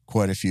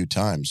quite a few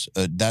times.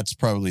 That's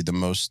probably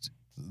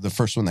the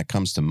first one that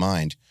comes to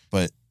mind.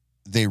 But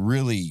they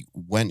really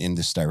went in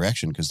this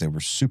direction because they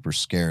were super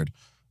scared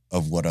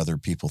of what other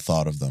people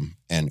thought of them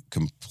and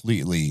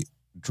completely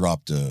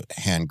dropped a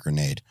hand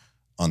grenade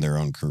on their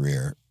own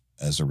career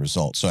as a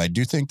result. So I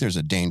do think there's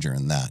a danger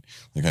in that.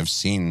 Like I've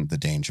seen the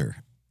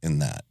danger in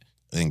that.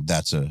 I think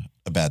that's a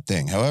bad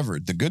thing. However,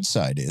 the good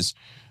side is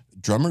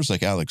drummers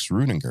like Alex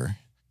Rudinger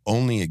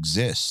only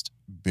exist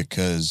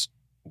because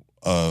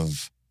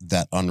of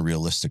that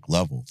unrealistic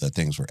level that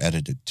things were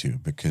edited to,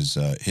 because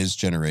his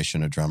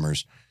generation of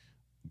drummers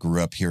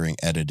grew up hearing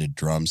edited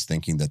drums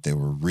thinking that they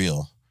were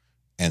real.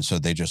 And so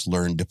they just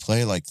learned to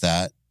play like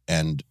that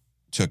and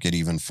took it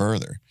even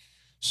further.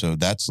 So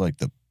that's like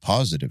the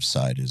positive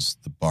side, is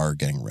the bar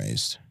getting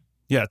raised.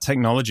 Yeah,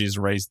 technology has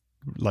raised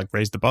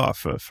the bar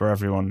for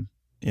everyone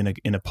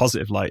in a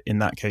positive light in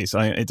that case.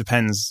 It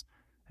depends.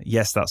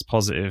 Yes, that's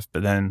positive,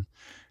 but then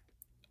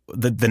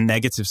the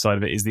negative side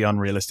of it is the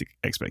unrealistic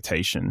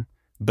expectation.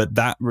 But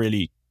that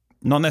really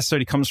not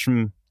necessarily comes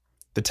from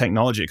the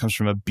technology. It comes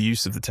from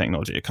abuse of the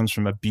technology. It comes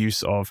from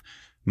abuse of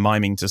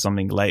miming to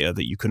something later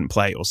that you couldn't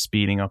play or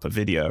speeding up a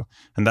video.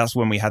 And that's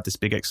when we had this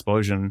big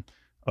explosion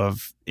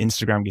of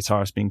Instagram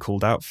guitarists being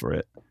called out for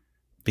it,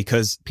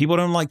 because people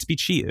don't like to be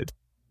cheated.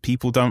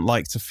 People don't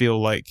like to feel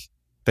like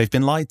they've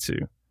been lied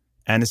to.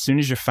 And as soon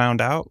as you're found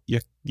out,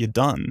 you're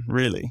done,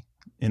 really,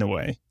 in a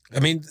way. I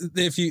mean,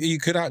 if you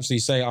could actually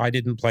say I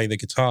didn't play the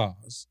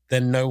guitars,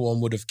 then no one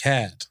would have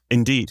cared.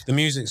 Indeed. The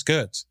music's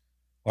good.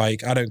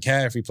 Like, I don't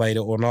care if you played it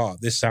or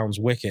not. This sounds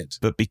wicked.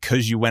 But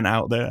because you went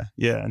out there,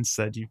 and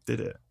said you did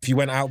it. If you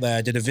went out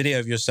there, did a video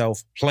of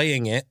yourself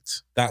playing it,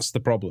 that's the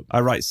problem. I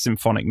write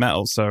symphonic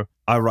metal, so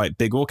I write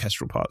big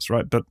orchestral parts,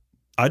 right? But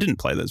I didn't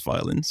play those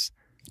violins.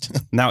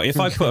 Now, if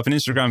I put up an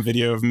Instagram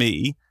video of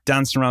me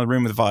dancing around the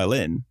room with a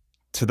violin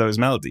to those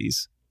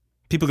melodies,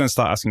 people are going to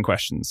start asking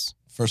questions.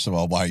 First of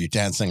all, why are you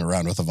dancing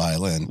around with a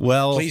violin?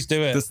 Well, please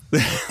do it.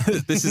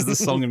 This is the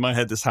song in my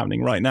head that's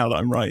happening right now that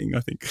I'm writing. I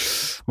think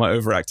my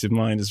overactive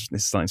mind is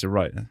starting to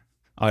write an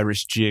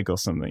Irish jig or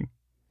something.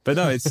 But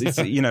no, it's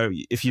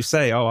if you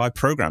say, "Oh, I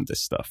programmed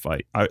this stuff,"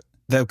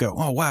 they'll go,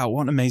 "Oh, wow,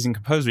 what an amazing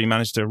composer! He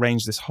managed to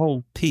arrange this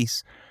whole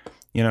piece,"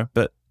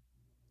 But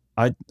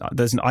I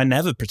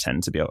never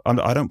pretend to be.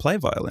 I don't play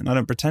violin. I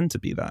don't pretend to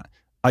be that.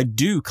 I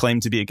do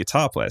claim to be a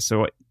guitar player,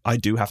 so I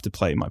do have to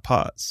play my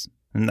parts,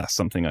 and that's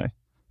something I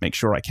make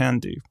sure I can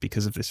do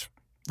because of this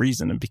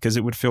reason, and because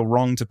it would feel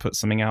wrong to put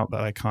something out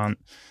that I can't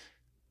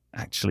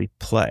actually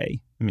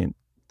play. I mean,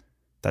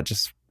 that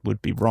just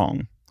would be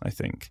wrong, I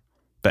think.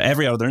 But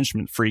every other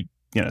instrument,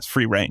 it's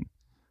free reign.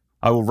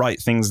 I will write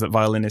things that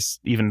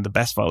violinists, even the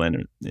best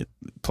violin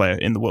player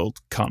in the world,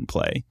 can't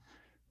play,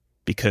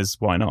 because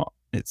why not?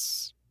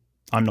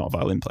 I'm not a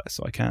violin player,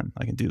 so I can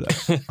do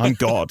that. I'm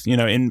God.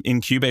 In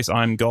Cubase,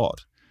 I'm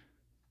God.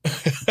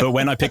 But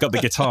when I pick up the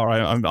guitar,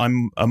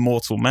 I'm a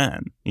mortal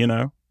man,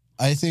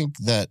 I think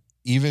that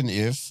even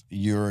if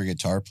you're a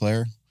guitar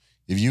player,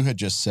 if you had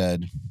just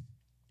said,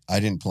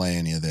 I didn't play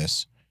any of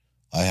this,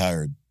 I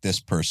hired this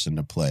person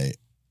to play,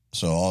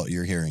 so all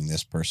you're hearing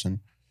this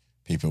person,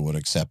 people would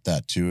accept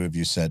that too. If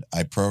you said,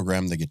 I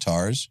programmed the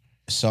guitars,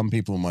 some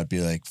people might be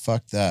like,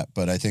 fuck that.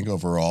 But I think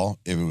overall,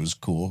 if it was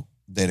cool,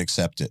 they'd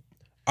accept it.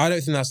 I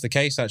don't think that's the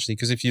case, actually,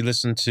 because if you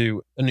listen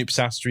to Anoop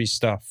Sastri's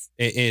stuff,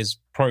 it is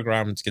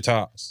programmed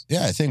guitars.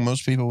 Yeah, I think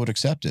most people would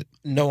accept it.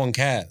 No one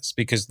cares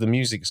because the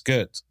music's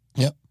good.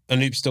 Yep.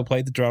 Anoop still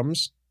played the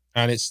drums,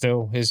 and it's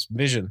still his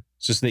vision.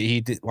 It's just that he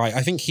did, like,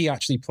 I think he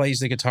actually plays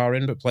the guitar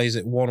in, but plays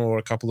it one or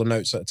a couple of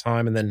notes at a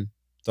time and then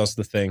does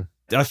the thing.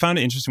 I found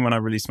it interesting when I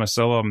released my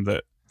solo album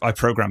that I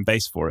programmed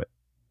bass for it.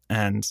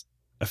 And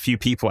a few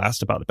people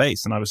asked about the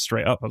bass, and I was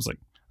straight up. I was like,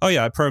 oh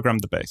yeah, I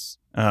programmed the bass.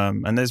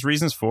 And there's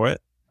reasons for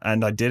it.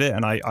 And I did it,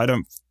 and I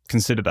don't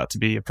consider that to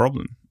be a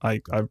problem.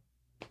 I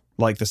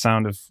like the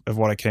sound of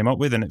what I came up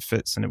with, and it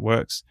fits and it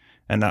works.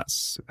 And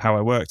that's how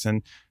I worked.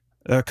 And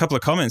a couple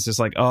of comments is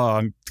like, oh,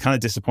 I'm kind of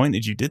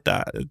disappointed you did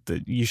that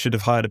you should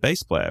have hired a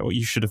bass player, or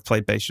you should have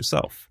played bass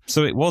yourself.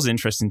 So it was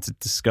interesting to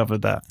discover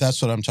that.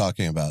 That's what I'm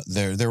talking about.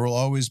 There will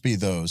always be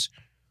those.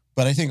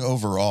 But I think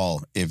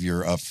overall, if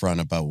you're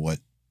upfront about what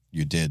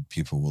you did,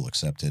 people will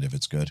accept it if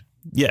it's good.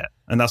 Yeah,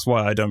 and that's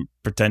why I don't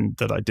pretend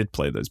that I did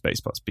play those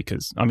bass parts,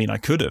 because, I mean, I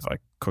could have. I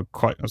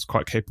was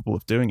quite capable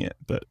of doing it,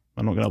 but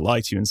I'm not going to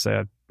lie to you and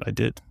say I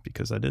did,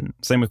 because I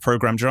didn't. Same with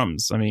programmed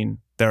drums. I mean,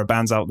 there are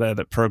bands out there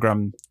that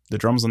program the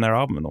drums on their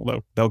album, and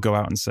although they'll go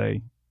out and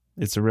say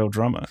it's a real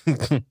drummer.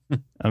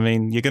 I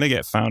mean, you're going to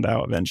get found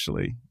out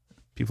eventually.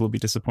 People will be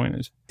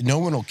disappointed. No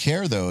one will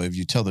care, though, if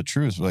you tell the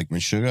truth. Like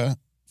Meshuggah,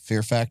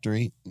 Fear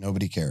Factory,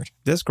 nobody cared.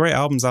 There's great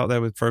albums out there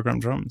with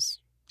programmed drums,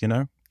 you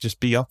know? Just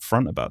be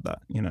upfront about that,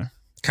 you know?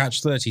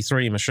 Catch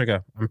 33,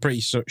 Meshuggah. I'm pretty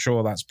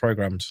sure that's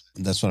programmed.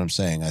 That's what I'm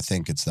saying. I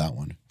think it's that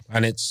one.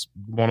 And it's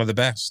one of the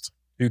best.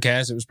 Who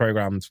cares it was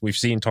programmed? We've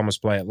seen Thomas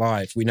play it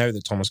live. We know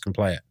that Thomas can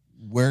play it.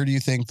 Where do you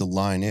think the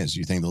line is?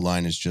 You think the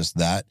line is just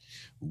that?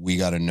 We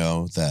got to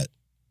know that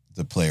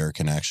the player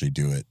can actually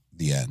do it,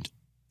 the end.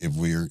 If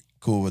we're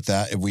cool with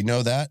that, if we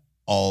know that,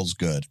 all's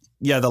good.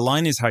 Yeah, the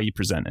line is how you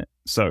present it.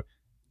 So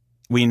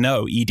we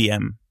know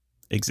EDM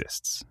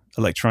exists.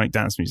 Electronic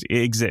dance music,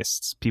 it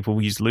exists.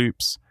 People use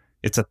loops.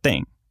 It's a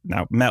thing.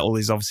 Now, metal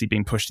is obviously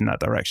being pushed in that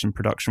direction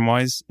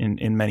production-wise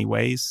in many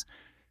ways.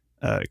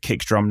 Kick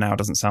drum now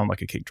doesn't sound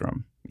like a kick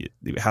drum.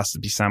 It has to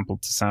be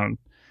sampled to sound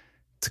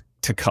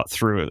to cut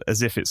through it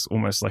as if it's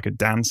almost like a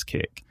dance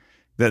kick.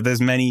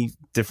 There's many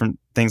different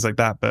things like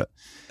that, but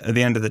at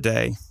the end of the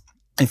day,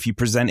 if you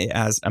present it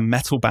as a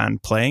metal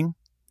band playing,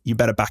 you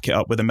better back it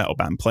up with a metal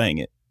band playing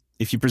it.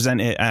 If you present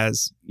it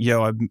as,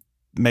 yo, I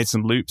made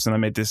some loops and I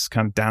made this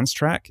kind of dance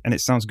track and it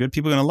sounds good,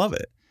 people are going to love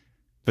it.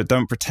 But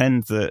don't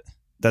pretend that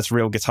that's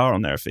real guitar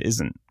on there if it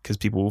isn't, because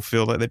people will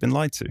feel like they've been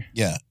lied to.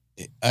 Yeah.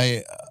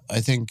 I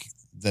think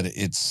that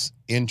it's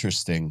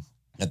interesting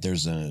that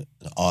there's an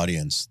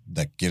audience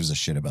that gives a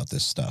shit about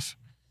this stuff.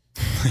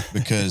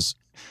 Because,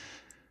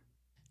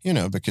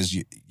 because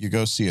you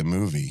go see a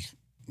movie,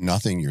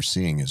 nothing you're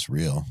seeing is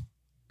real.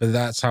 But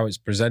that's how it's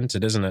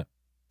presented, isn't it?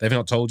 They've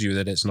not told you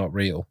that it's not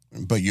real.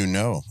 But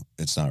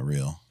it's not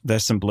real.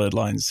 There's some blurred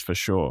lines for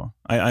sure.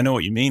 I know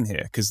what you mean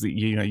here, because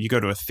you go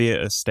to a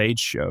theater stage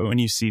show and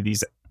you see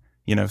these,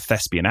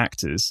 thespian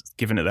actors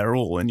giving it their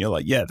all, and you're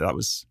like, yeah, that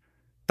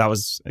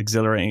was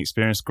exhilarating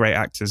experience, great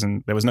actors,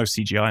 and there was no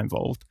CGI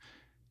involved.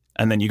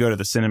 And then you go to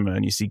the cinema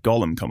and you see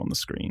Gollum come on the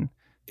screen.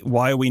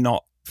 Why are we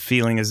not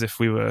feeling as if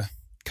we were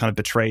kind of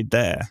betrayed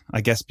there?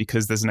 I guess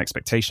because there's an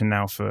expectation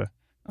now for,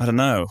 I don't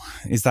know,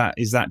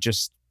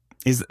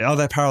 are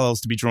there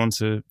parallels to be drawn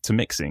to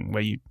mixing,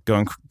 where you go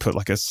and put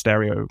like a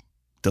stereo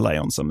delay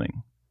on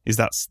something? Is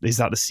that the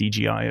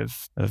CGI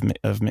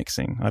of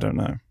mixing? I don't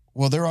know.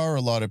 Well, there are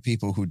a lot of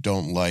people who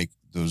don't like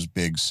those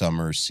big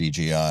summer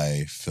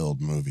CGI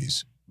filled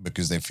movies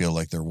because they feel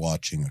like they're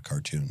watching a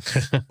cartoon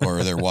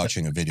or they're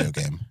watching a video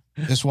game.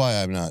 That's why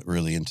I'm not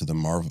really into the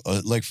Marvel.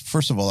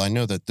 First of all, I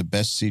know that the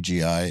best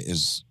CGI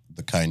is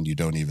the kind you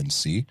don't even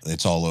see.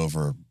 It's all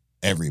over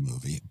every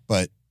movie.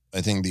 But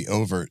I think the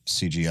overt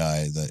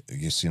CGI that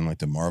you see in like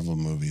the Marvel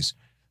movies,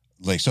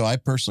 so I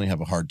personally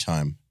have a hard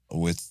time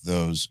with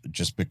those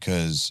just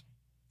because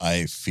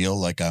I feel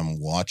like I'm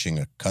watching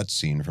a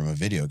cutscene from a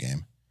video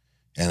game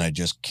and I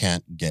just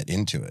can't get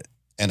into it.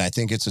 And I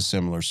think it's a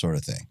similar sort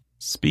of thing.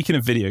 Speaking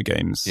of video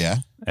games, yeah,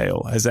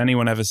 Ale, has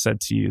anyone ever said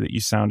to you that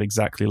you sound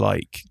exactly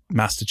like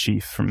Master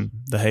Chief from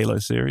the Halo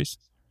series?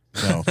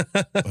 No,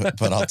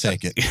 but I'll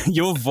take it.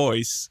 Your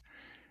voice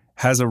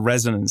has a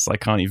resonance I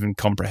can't even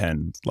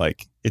comprehend.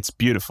 Like, it's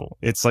beautiful.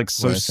 It's like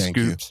so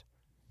scooped.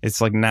 It's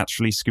like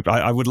naturally scooped.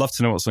 I would love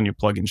to know what's on your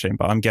plug-in chain,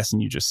 but I'm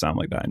guessing you just sound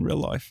like that in real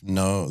life.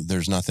 No,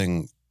 there's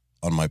nothing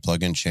on my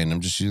plug-in chain.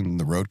 I'm just using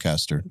the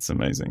Rodecaster. It's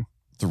amazing.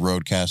 The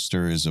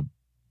Rodecaster is a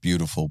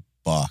beautiful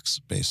box,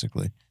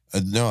 basically.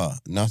 No,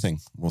 nothing.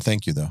 Well,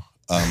 thank you, though.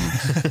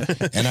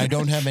 And I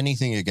don't have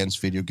anything against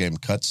video game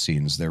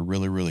cutscenes. They're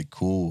really, really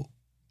cool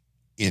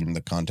in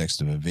the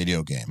context of a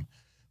video game.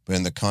 But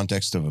in the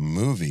context of a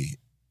movie,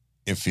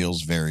 it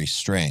feels very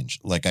strange.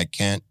 Like I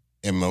can't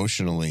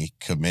emotionally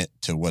commit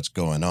to what's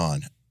going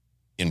on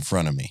in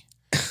front of me.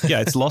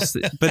 Yeah, it's lost.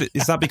 But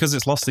is that because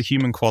it's lost the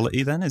human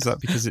quality then? Is that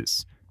because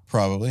it's...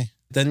 Probably.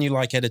 Then you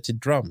like edited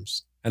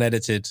drums and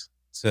edited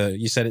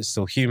you said it's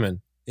still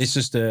human. It's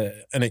just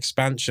an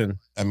expansion.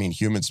 I mean,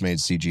 humans made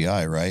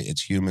CGI, right?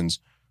 It's humans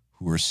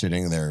who are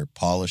sitting there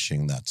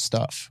polishing that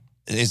stuff.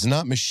 It's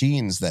not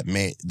machines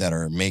that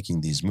are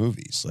making these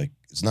movies. Like,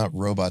 it's not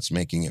robots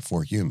making it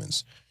for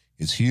humans.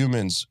 It's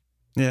humans.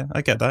 Yeah,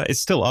 I get that. It's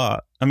still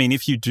art. I mean,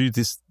 if you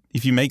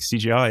make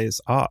CGI,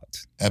 it's art.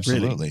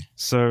 Absolutely. Really.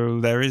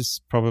 So there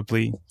is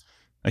probably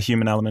a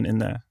human element in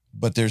there.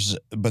 But there's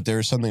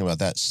something about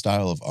that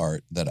style of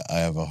art that I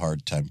have a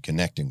hard time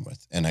connecting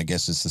with. And I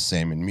guess it's the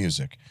same in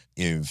music.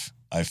 If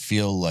I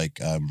feel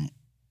like I'm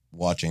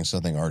watching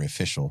something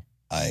artificial,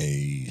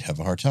 I have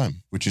a hard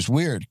time, which is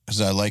weird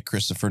because I like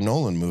Christopher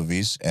Nolan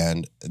movies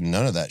and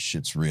none of that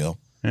shit's real.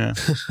 Yeah.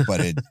 But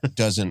it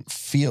doesn't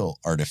feel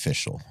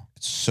artificial.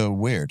 It's so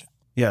weird.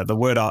 Yeah, the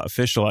word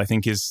artificial, I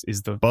think, is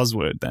the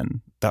buzzword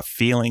then. That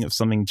feeling of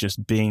something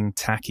just being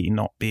tacky,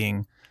 not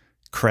being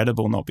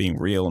credible, not being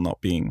real,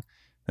 not being...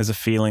 There's a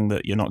feeling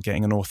that you're not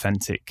getting an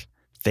authentic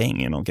thing.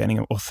 You're not getting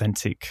an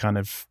authentic kind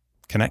of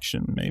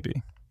connection,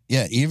 maybe.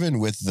 Yeah, even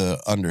with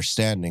the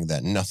understanding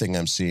that nothing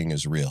I'm seeing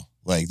is real.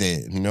 Like,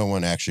 no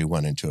one actually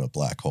went into a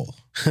black hole.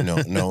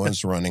 No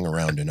one's running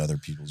around in other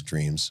people's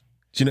dreams.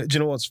 Do you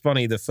know what's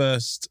funny? The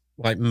first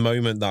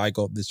moment that I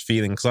got this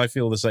feeling, because I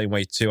feel the same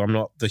way too. I'm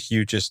not the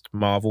hugest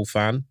Marvel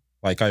fan.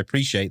 Like, I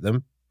appreciate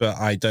them, but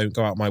I don't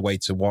go out my way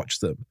to watch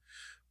them.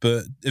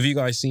 But have you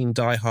guys seen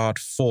Die Hard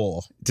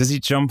 4? Does he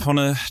jump on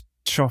a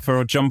chopper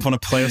or jump on a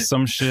plane or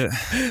some shit?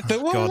 The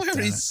one where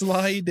he's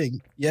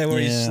sliding. Yeah, where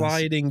he's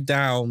sliding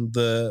down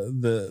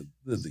the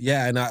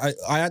yeah, and I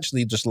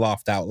actually just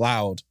laughed out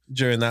loud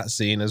during that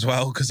scene as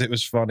well because it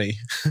was funny.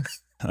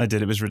 I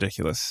did. It was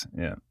ridiculous.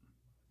 Yeah.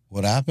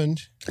 What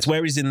happened? It's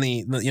where he's in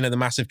the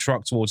massive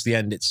truck towards the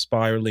end. It's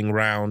spiraling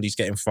round. He's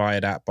getting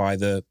fired at by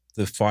the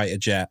fighter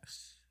jet.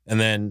 And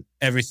then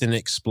everything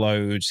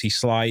explodes. He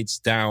slides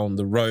down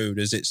the road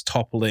as it's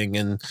toppling.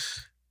 And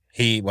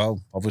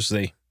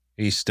obviously,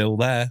 he's still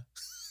there.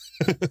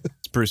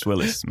 It's Bruce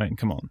Willis, mate.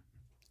 Come on.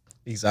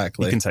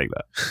 Exactly. You can take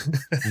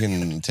that. You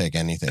can take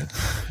anything.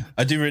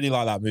 I do really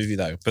like that movie,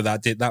 though. But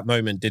that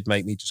moment did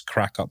make me just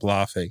crack up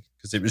laughing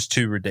because it was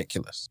too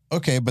ridiculous.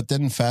 Okay, but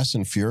then Fast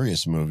and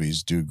Furious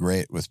movies do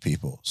great with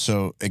people.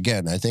 So,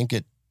 again, I think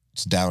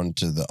it's down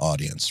to the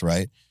audience,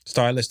 right?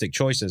 Stylistic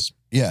choices.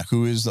 Yeah,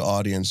 who is the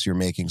audience you're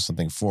making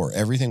something for?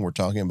 Everything we're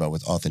talking about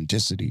with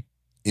authenticity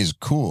is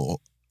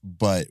cool,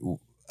 but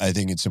I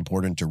think it's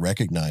important to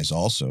recognize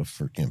also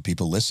for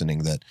people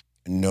listening that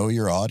know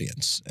your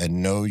audience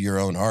and know your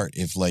own art.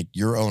 If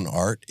your own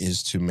art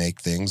is to make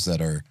things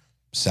that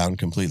sound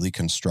completely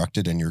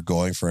constructed and you're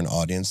going for an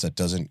audience that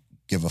doesn't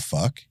give a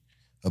fuck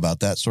about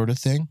that sort of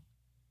thing,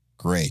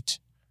 great.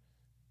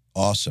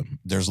 Awesome.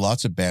 There's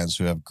lots of bands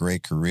who have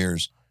great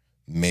careers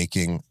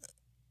making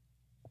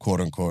quote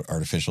unquote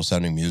artificial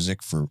sounding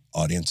music for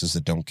audiences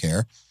that don't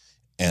care.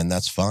 And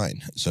that's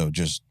fine. So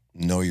just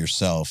know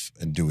yourself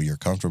and do what you're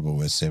comfortable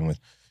with. Same with,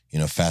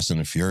 Fast and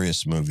the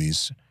Furious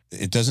movies.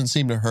 It doesn't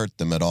seem to hurt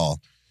them at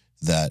all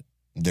that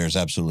there's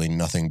absolutely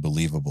nothing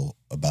believable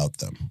about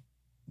them.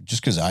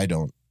 Just because I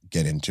don't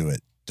get into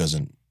it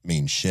doesn't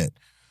mean shit.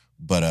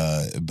 But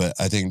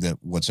I think that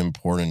what's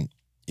important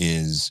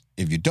is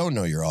if you don't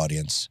know your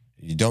audience,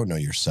 you don't know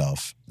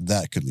yourself,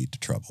 that could lead to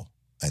trouble,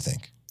 I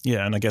think.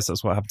 Yeah, and I guess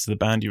that's what happened to the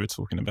band you were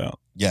talking about.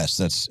 Yes,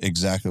 that's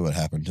exactly what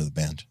happened to the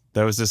band.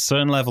 There was a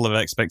certain level of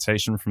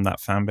expectation from that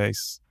fan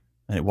base,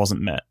 and it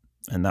wasn't met.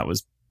 And that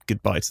was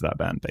goodbye to that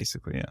band,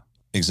 basically, yeah.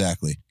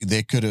 Exactly.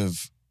 They could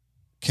have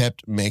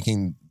kept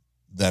making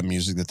that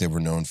music that they were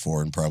known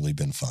for and probably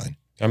been fine.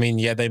 I mean,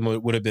 yeah, they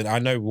would have been. I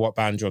know what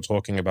band you're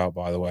talking about,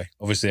 by the way.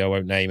 Obviously, I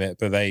won't name it,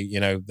 but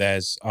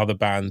there's other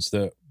bands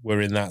that were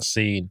in that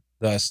scene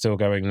that are still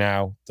going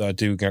now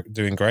that are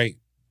doing great.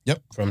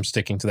 Yep. From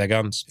sticking to their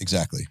guns.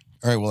 Exactly.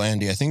 All right. Well,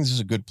 Andy, I think this is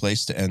a good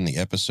place to end the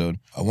episode.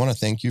 I want to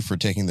thank you for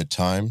taking the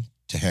time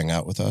to hang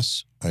out with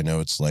us. I know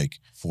it's like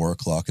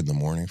 4:00 in the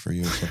morning for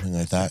you or something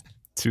like that.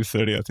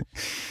 2:30, I think.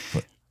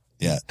 But,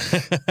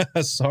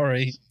 yeah.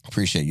 Sorry.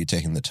 Appreciate you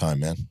taking the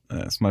time, man.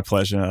 It's my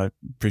pleasure. I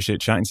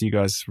appreciate chatting to you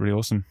guys. Really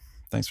awesome.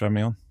 Thanks for having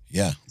me on.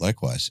 Yeah,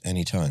 likewise.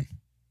 Anytime.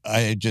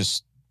 I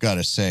just got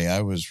to say,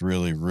 I was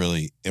really,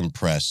 really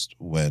impressed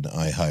when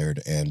I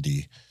hired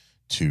Andy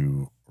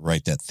to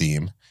write that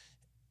theme.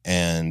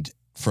 And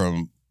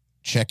from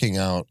checking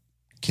out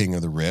King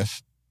of the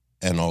Riff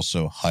and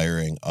also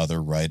hiring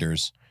other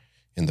writers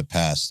in the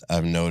past,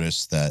 I've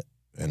noticed that,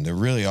 and there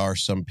really are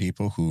some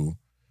people who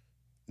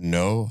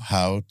know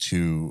how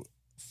to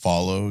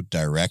follow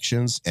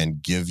directions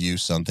and give you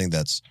something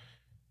that's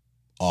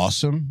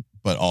awesome,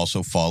 but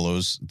also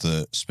follows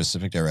the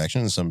specific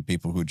direction. And some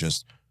people who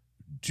just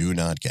do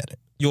not get it.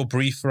 Your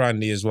brief for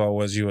Andy as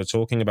well, as you were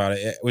talking about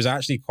it was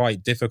actually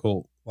quite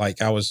difficult.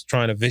 Like I was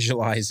trying to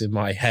visualize in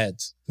my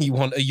head. You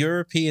want a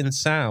European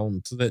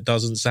sound that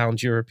doesn't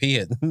sound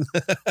European.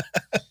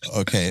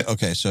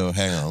 Okay. So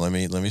hang on. Let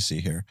me see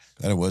here.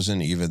 It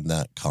wasn't even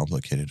that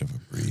complicated of a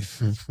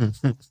brief.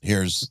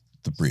 Here's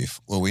the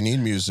brief. What we need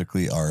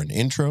musically are an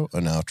intro,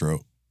 an outro,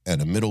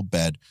 and a middle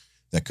bed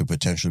that could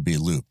potentially be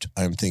looped.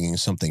 I'm thinking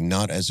something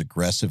not as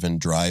aggressive and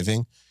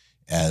driving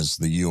as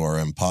the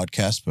URM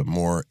podcast, but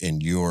more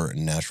in your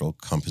natural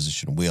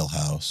composition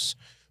wheelhouse,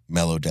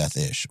 mellow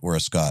death-ish, where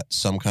it's got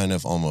some kind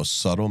of almost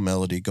subtle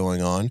melody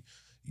going on,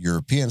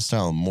 European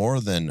style more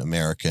than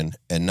American,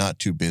 and not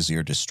too busy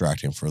or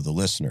distracting for the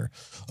listener.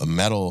 A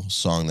metal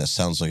song that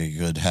sounds like it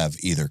could have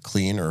either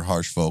clean or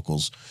harsh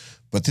vocals,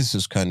 but this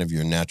is kind of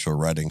your natural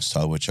writing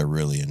style, which I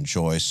really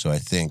enjoy, so I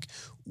think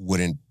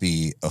wouldn't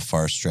be a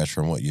far stretch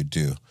from what you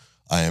do.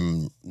 I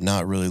am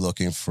not really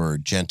looking for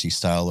genty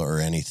style or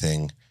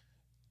anything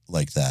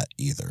like that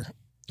either.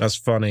 That's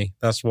funny.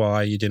 That's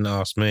why you didn't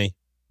ask me,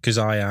 because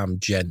I am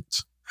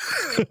gent.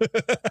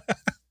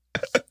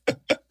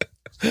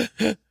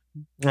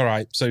 All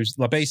right, so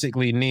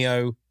basically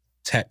neo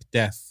tech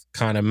death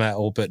kind of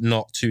metal, but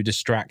not too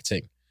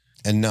distracting.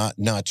 And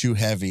not too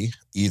heavy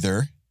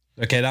either.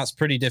 Okay, that's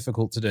pretty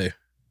difficult to do.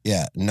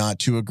 Yeah, not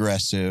too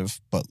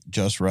aggressive, but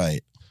just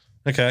right.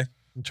 Okay,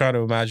 I'm trying to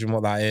imagine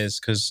what that is,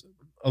 because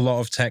a lot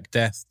of tech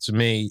death to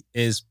me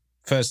is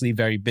firstly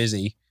very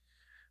busy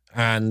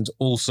and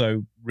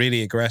also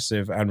really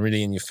aggressive and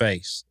really in your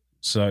face.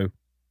 So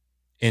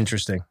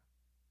interesting.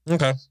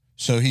 Okay.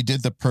 So he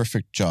did the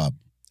perfect job.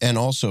 And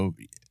also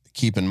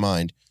keep in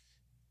mind,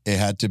 it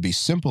had to be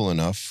simple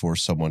enough for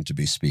someone to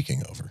be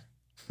speaking over.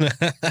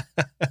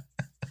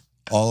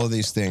 All of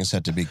these things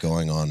had to be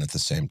going on at the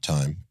same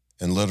time.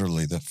 And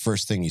literally the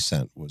first thing he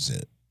sent was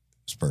it.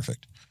 It was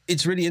perfect.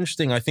 It's really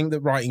interesting. I think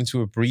that writing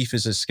to a brief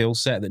is a skill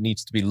set that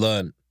needs to be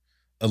learned.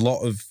 A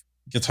lot of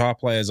guitar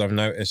players I've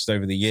noticed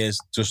over the years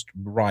just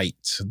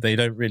write. They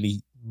don't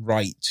really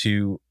write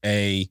to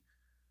an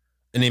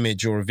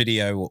image or a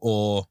video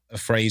or a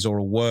phrase or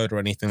a word or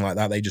anything like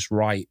that. They just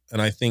write.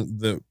 And I think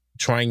that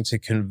trying to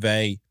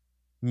convey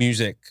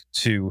music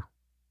to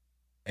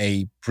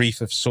a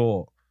brief of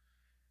sort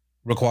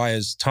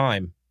requires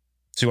time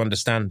to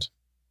understand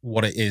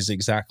what it is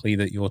exactly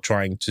that you're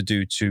trying to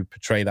do to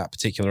portray that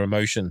particular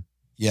emotion.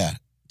 Yeah,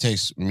 it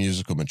takes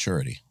musical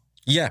maturity.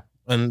 Yeah,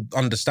 and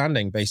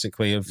understanding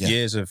basically of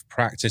years of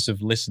practice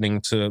of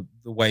listening to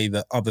the way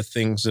that other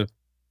things are,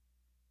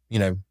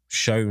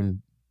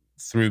 shown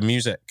through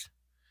music.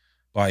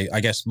 By, I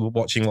guess,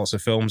 watching lots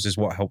of films is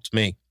what helped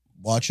me.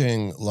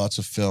 Watching lots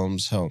of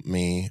films helped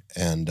me,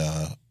 and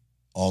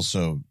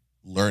also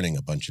learning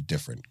a bunch of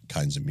different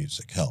kinds of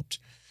music helped.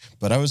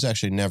 But I was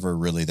actually never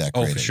really that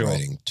great at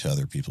writing to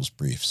other people's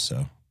briefs,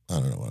 so I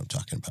don't know what I'm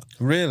talking about.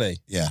 Really?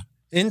 Yeah.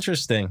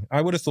 Interesting.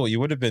 I would have thought you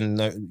would have been,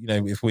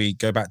 if we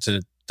go back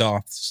to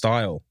Darth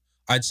style,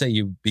 I'd say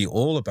you'd be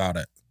all about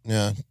it.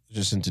 Yeah,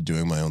 just into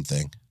doing my own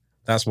thing.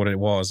 That's what it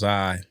was.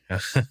 Yeah,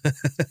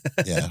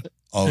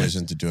 always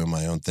into doing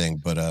my own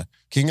thing. But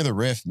King of the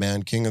Riff,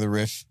 man, King of the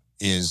Riff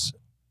is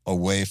a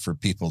way for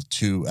people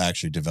to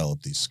actually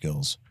develop these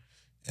skills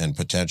and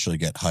potentially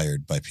get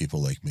hired by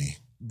people like me.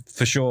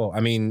 For sure. I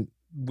mean,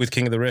 with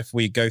King of the Riff,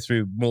 we go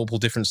through multiple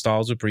different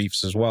styles of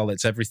briefs as well.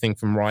 It's everything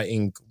from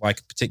writing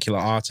like a particular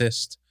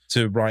artist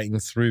to writing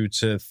through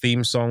to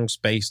theme songs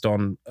based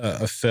on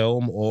a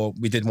film, or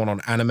we did one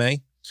on anime,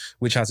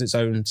 which has its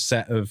own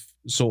set of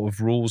sort of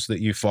rules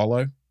that you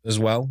follow as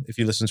well. If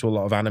you listen to a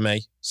lot of anime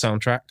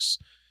soundtracks,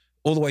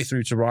 all the way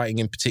through to writing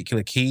in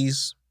particular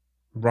keys,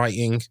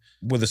 writing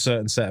with a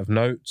certain set of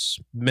notes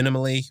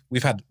minimally.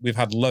 We've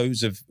had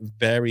loads of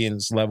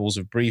variance levels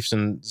of briefs,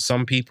 and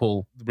some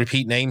people,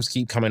 repeat names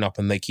keep coming up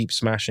and they keep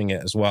smashing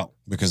it as well.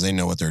 Because they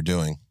know what they're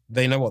doing.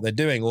 They know what they're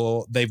doing,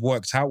 or they've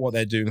worked out what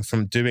they're doing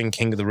from doing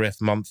King of the Riff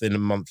month in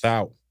and month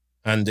out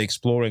and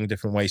exploring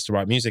different ways to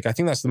write music. I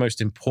think that's the most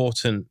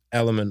important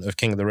element of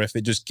King of the Riff.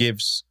 It just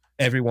gives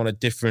everyone a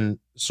different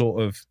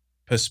sort of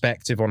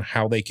perspective on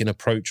how they can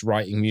approach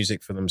writing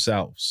music for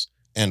themselves.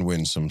 And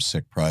win some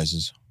sick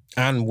prizes.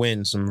 And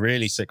win some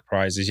really sick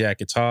prizes. Yeah,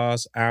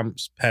 guitars,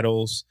 amps,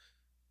 pedals,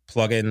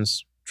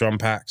 plugins, drum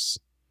packs,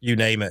 you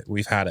name it,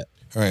 we've had it.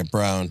 All right,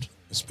 Brown,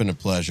 it's been a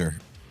pleasure.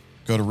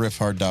 Go to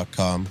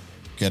riffhard.com,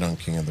 get on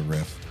King of the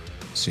Riff.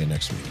 See you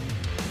next week.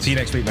 See you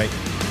next week, mate.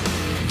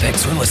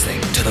 Thanks for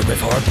listening to the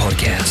Riff Hard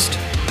Podcast.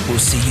 We'll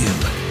see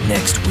you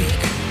next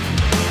week.